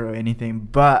an expert or anything,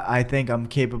 but I think I'm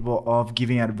capable of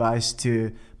giving advice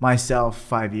to myself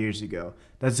 5 years ago.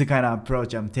 That's the kind of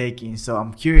approach I'm taking. So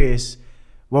I'm curious,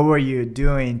 what were you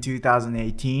doing in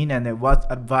 2018, and then what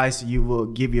advice you will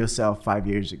give yourself 5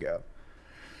 years ago?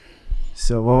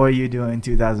 So what were you doing in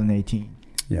 2018?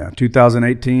 Yeah,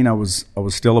 2018. I was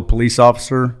still a police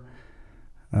officer.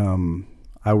 I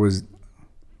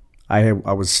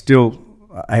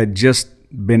had just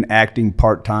been acting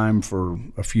part-time for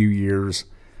a few years.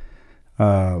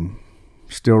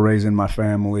 Still raising my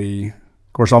family.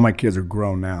 Of course, all my kids are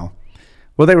grown now.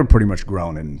 Well, they were pretty much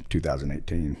grown in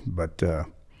 2018, but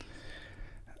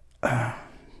I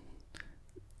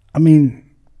mean,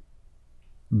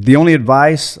 the only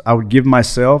advice I would give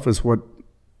myself is what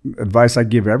advice I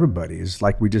give everybody, is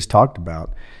like we just talked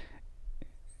about.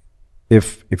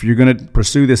 If you're going to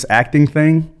pursue this acting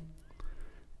thing,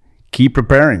 keep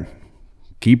preparing,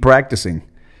 keep practicing,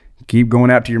 keep going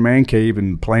out to your man cave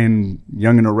and playing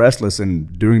Young and the Restless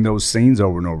and doing those scenes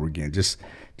over and over again. Just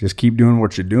keep doing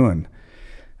what you're doing.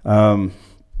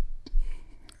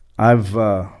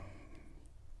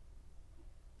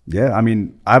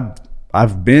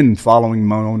 I've been following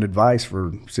my own advice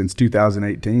since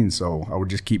 2018, so I would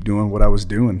just keep doing what I was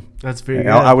doing. That's pretty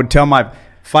good. I would tell my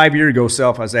 5-year-ago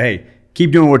self, I say, hey,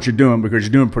 keep doing what you're doing because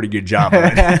you're doing a pretty good job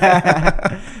at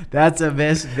it. That's the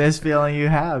best feeling you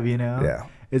have, Yeah.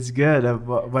 It's good.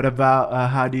 What about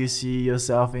how do you see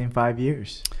yourself in 5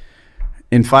 years?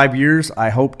 In 5 years, I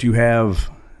hope to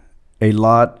have a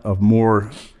lot of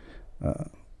more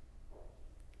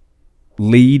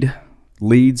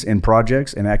leads in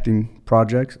projects and acting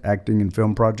and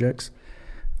film projects,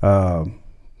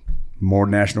 more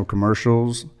national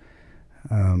commercials,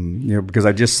 because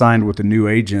I just signed with a new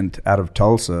agent out of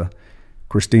Tulsa,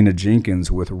 Christina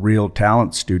Jenkins, with Real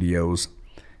Talent Studios,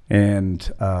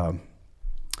 and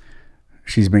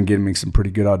she's been giving me some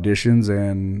pretty good auditions,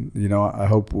 and I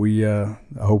hope we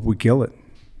kill it.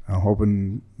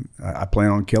 I plan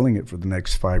on killing it for the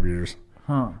next 5 years,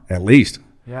 at least.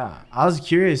 Yeah, I was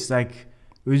curious, like,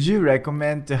 would you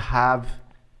recommend to have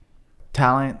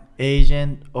talent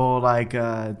agent, or like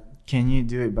can you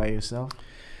do it by yourself?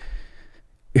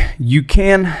 You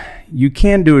can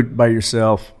do it by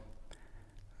yourself,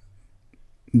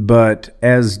 but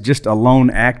as just a lone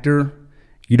actor,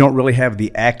 you don't really have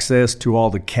the access to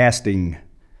all the casting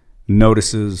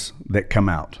notices that come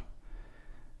out.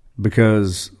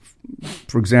 Because,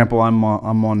 for example, I'm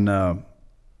on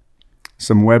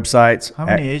some websites. How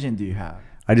many agents do you have?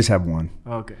 I just have one.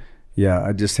 Okay. Yeah,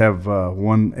 I just have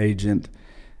one agent.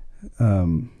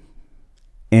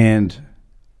 And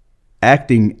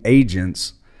acting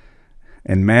agents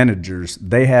and managers,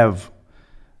 they have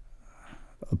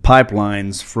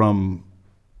pipelines from,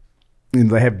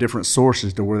 they have different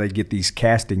sources to where they get these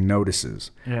casting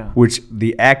notices, which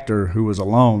the actor who is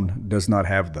alone does not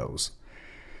have those.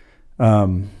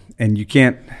 And you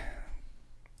can't,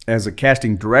 as a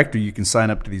casting director, you can sign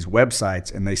up to these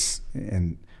websites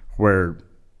and where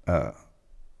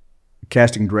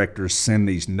casting directors send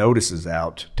these notices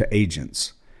out to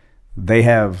agents. They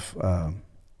have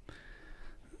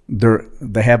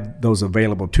they have those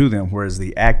available to them, whereas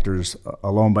the actor's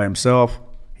alone by himself,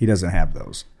 he doesn't have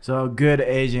those. So a good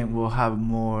agent will have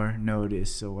more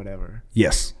notice or whatever.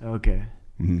 Yes. Okay.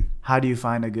 Mm-hmm. How do you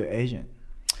find a good agent?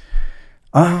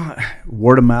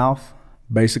 Word of mouth.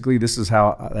 Basically, that's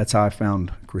how I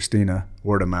found Christina.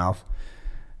 Word of mouth.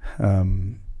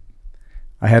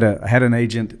 I had an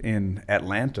agent in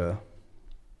Atlanta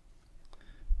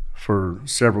for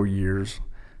several years,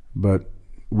 but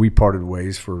we parted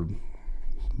ways for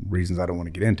reasons I don't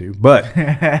want to get into. But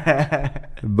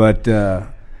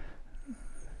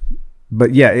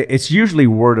yeah, it's usually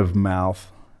word of mouth,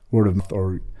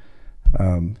 or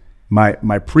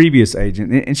my previous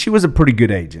agent, and she was a pretty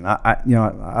good agent. I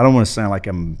don't want to sound like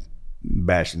I'm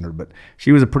bashing her, but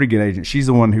she was a pretty good agent. She's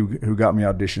the one who got me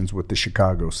auditions with the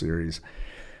Chicago series.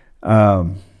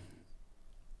 And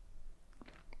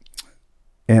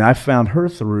I found her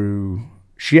through,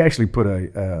 she actually put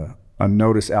a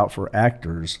notice out for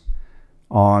actors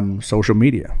on social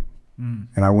media. And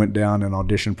I went down and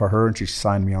auditioned for her, and she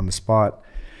signed me on the spot.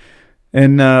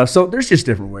 And so there's just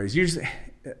different ways.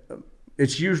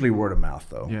 It's usually word of mouth,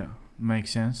 though. Yeah, makes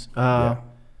sense. Yeah.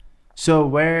 So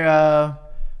where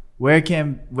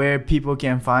people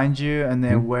can find you, and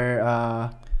then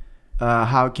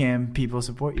how can people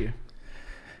support you?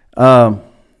 I'm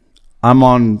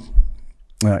on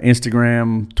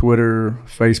Instagram, Twitter,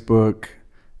 Facebook,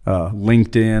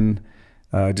 LinkedIn.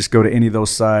 Just go to any of those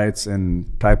sites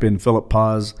and type in Philip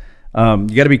Paz. You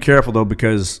got to be careful though,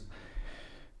 because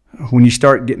when you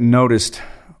start getting noticed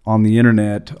on the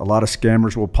internet, a lot of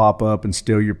scammers will pop up and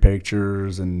steal your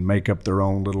pictures and make up their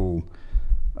own little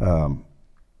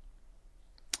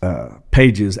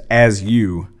pages as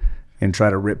you and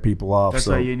try to rip people off. That's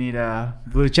why you need a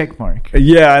blue check mark.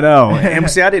 Yeah, I know. And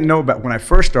see, I didn't know about, when I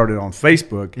first started on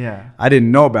Facebook, I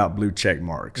didn't know about blue check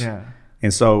marks. Yeah.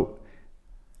 And so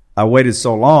I waited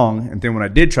so long, and then when I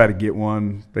did try to get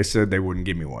one, they said they wouldn't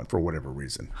give me one for whatever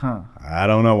reason. I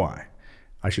don't know why.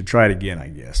 I should try it again, I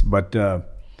guess. But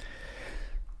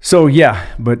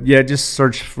just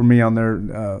search for me on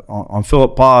there. On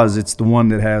Philip Paz, it's the one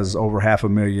that has over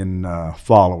 500,000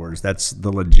 followers. That's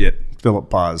the legit Philip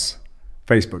Paz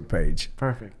Facebook page.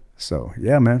 Perfect. So,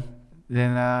 yeah, man.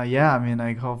 Then, I mean,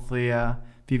 like, hopefully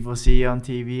people see you on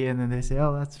TV and then they say,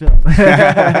 oh, that's Phil.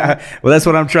 Well, that's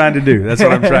what I'm trying to do.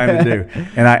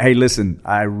 And hey, listen,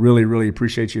 I really, really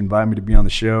appreciate you inviting me to be on the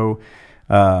show.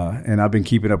 And I've been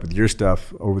keeping up with your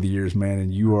stuff over the years, man,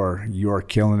 and you are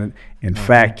killing it. In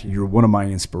fact, you're one of my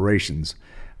inspirations.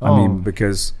 I mean,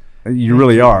 because you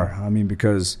really are. I mean,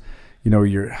 because,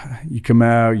 you come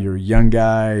out, you're a young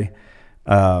guy.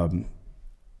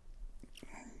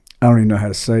 I don't even know how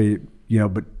to say it,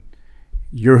 but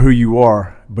you're who you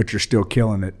are, but you're still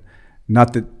killing it.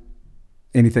 Not that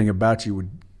anything about you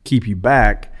would keep you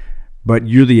back, but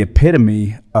you're the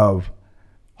epitome of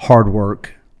hard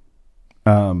work,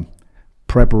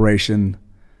 preparation,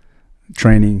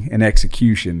 training, and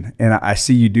execution. And I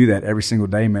see you do that every single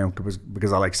day, man,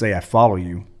 because I like to say I follow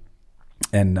you.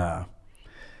 And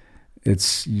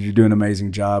you're doing an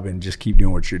amazing job, and just keep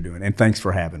doing what you're doing. And thanks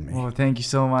for having me. Well, thank you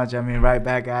so much. I mean, right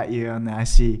back at you. And I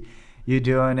see you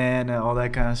doing it and all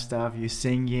that kind of stuff. You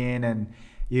singing and,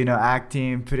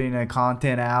 acting, putting the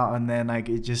content out. And then, like,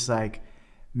 it just, like,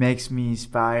 makes me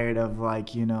inspired of, like,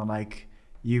 like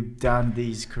you've done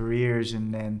these careers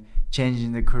and then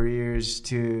changing the careers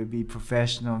to be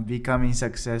professional, becoming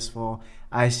successful.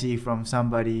 I see from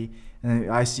somebody,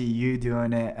 and I see you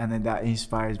doing it, and then that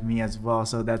inspires me as well.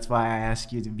 So that's why I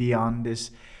asked you to be on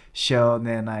this show. And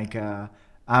then, like,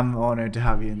 I'm honored to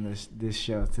have you in this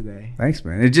show today. Thanks,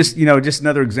 man. It's just, just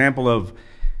another example of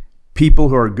people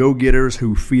who are go-getters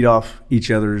who feed off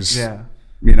each other's,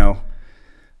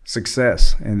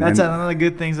 success. And that's another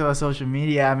good thing about social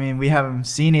media. I mean, we haven't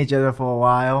seen each other for a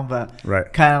while, but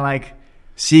kind of like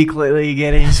secretly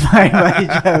getting inspired by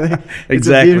each other. It's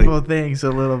a beautiful thing. So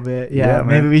a little bit. Yeah,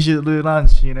 maybe we should do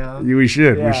lunch, We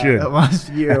should. Once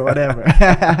a year or whatever.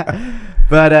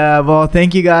 But, well,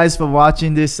 thank you guys for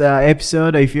watching this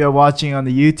episode. If you're watching on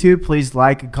the YouTube, please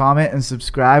like and comment and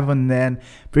subscribe. And then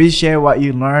please share what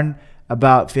you learned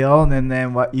about Phil, and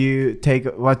then what's your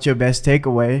best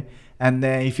takeaway. And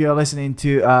then if you're listening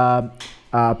to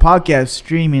podcast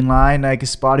streaming line like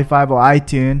Spotify or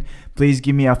iTunes, please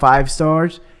give me a 5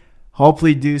 stars.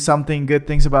 Hopefully do something good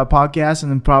things about podcasts,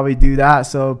 and then probably do that.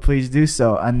 So please do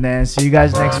so. And then see you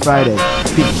guys next Friday.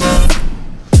 Peace.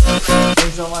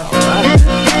 Thanks so much.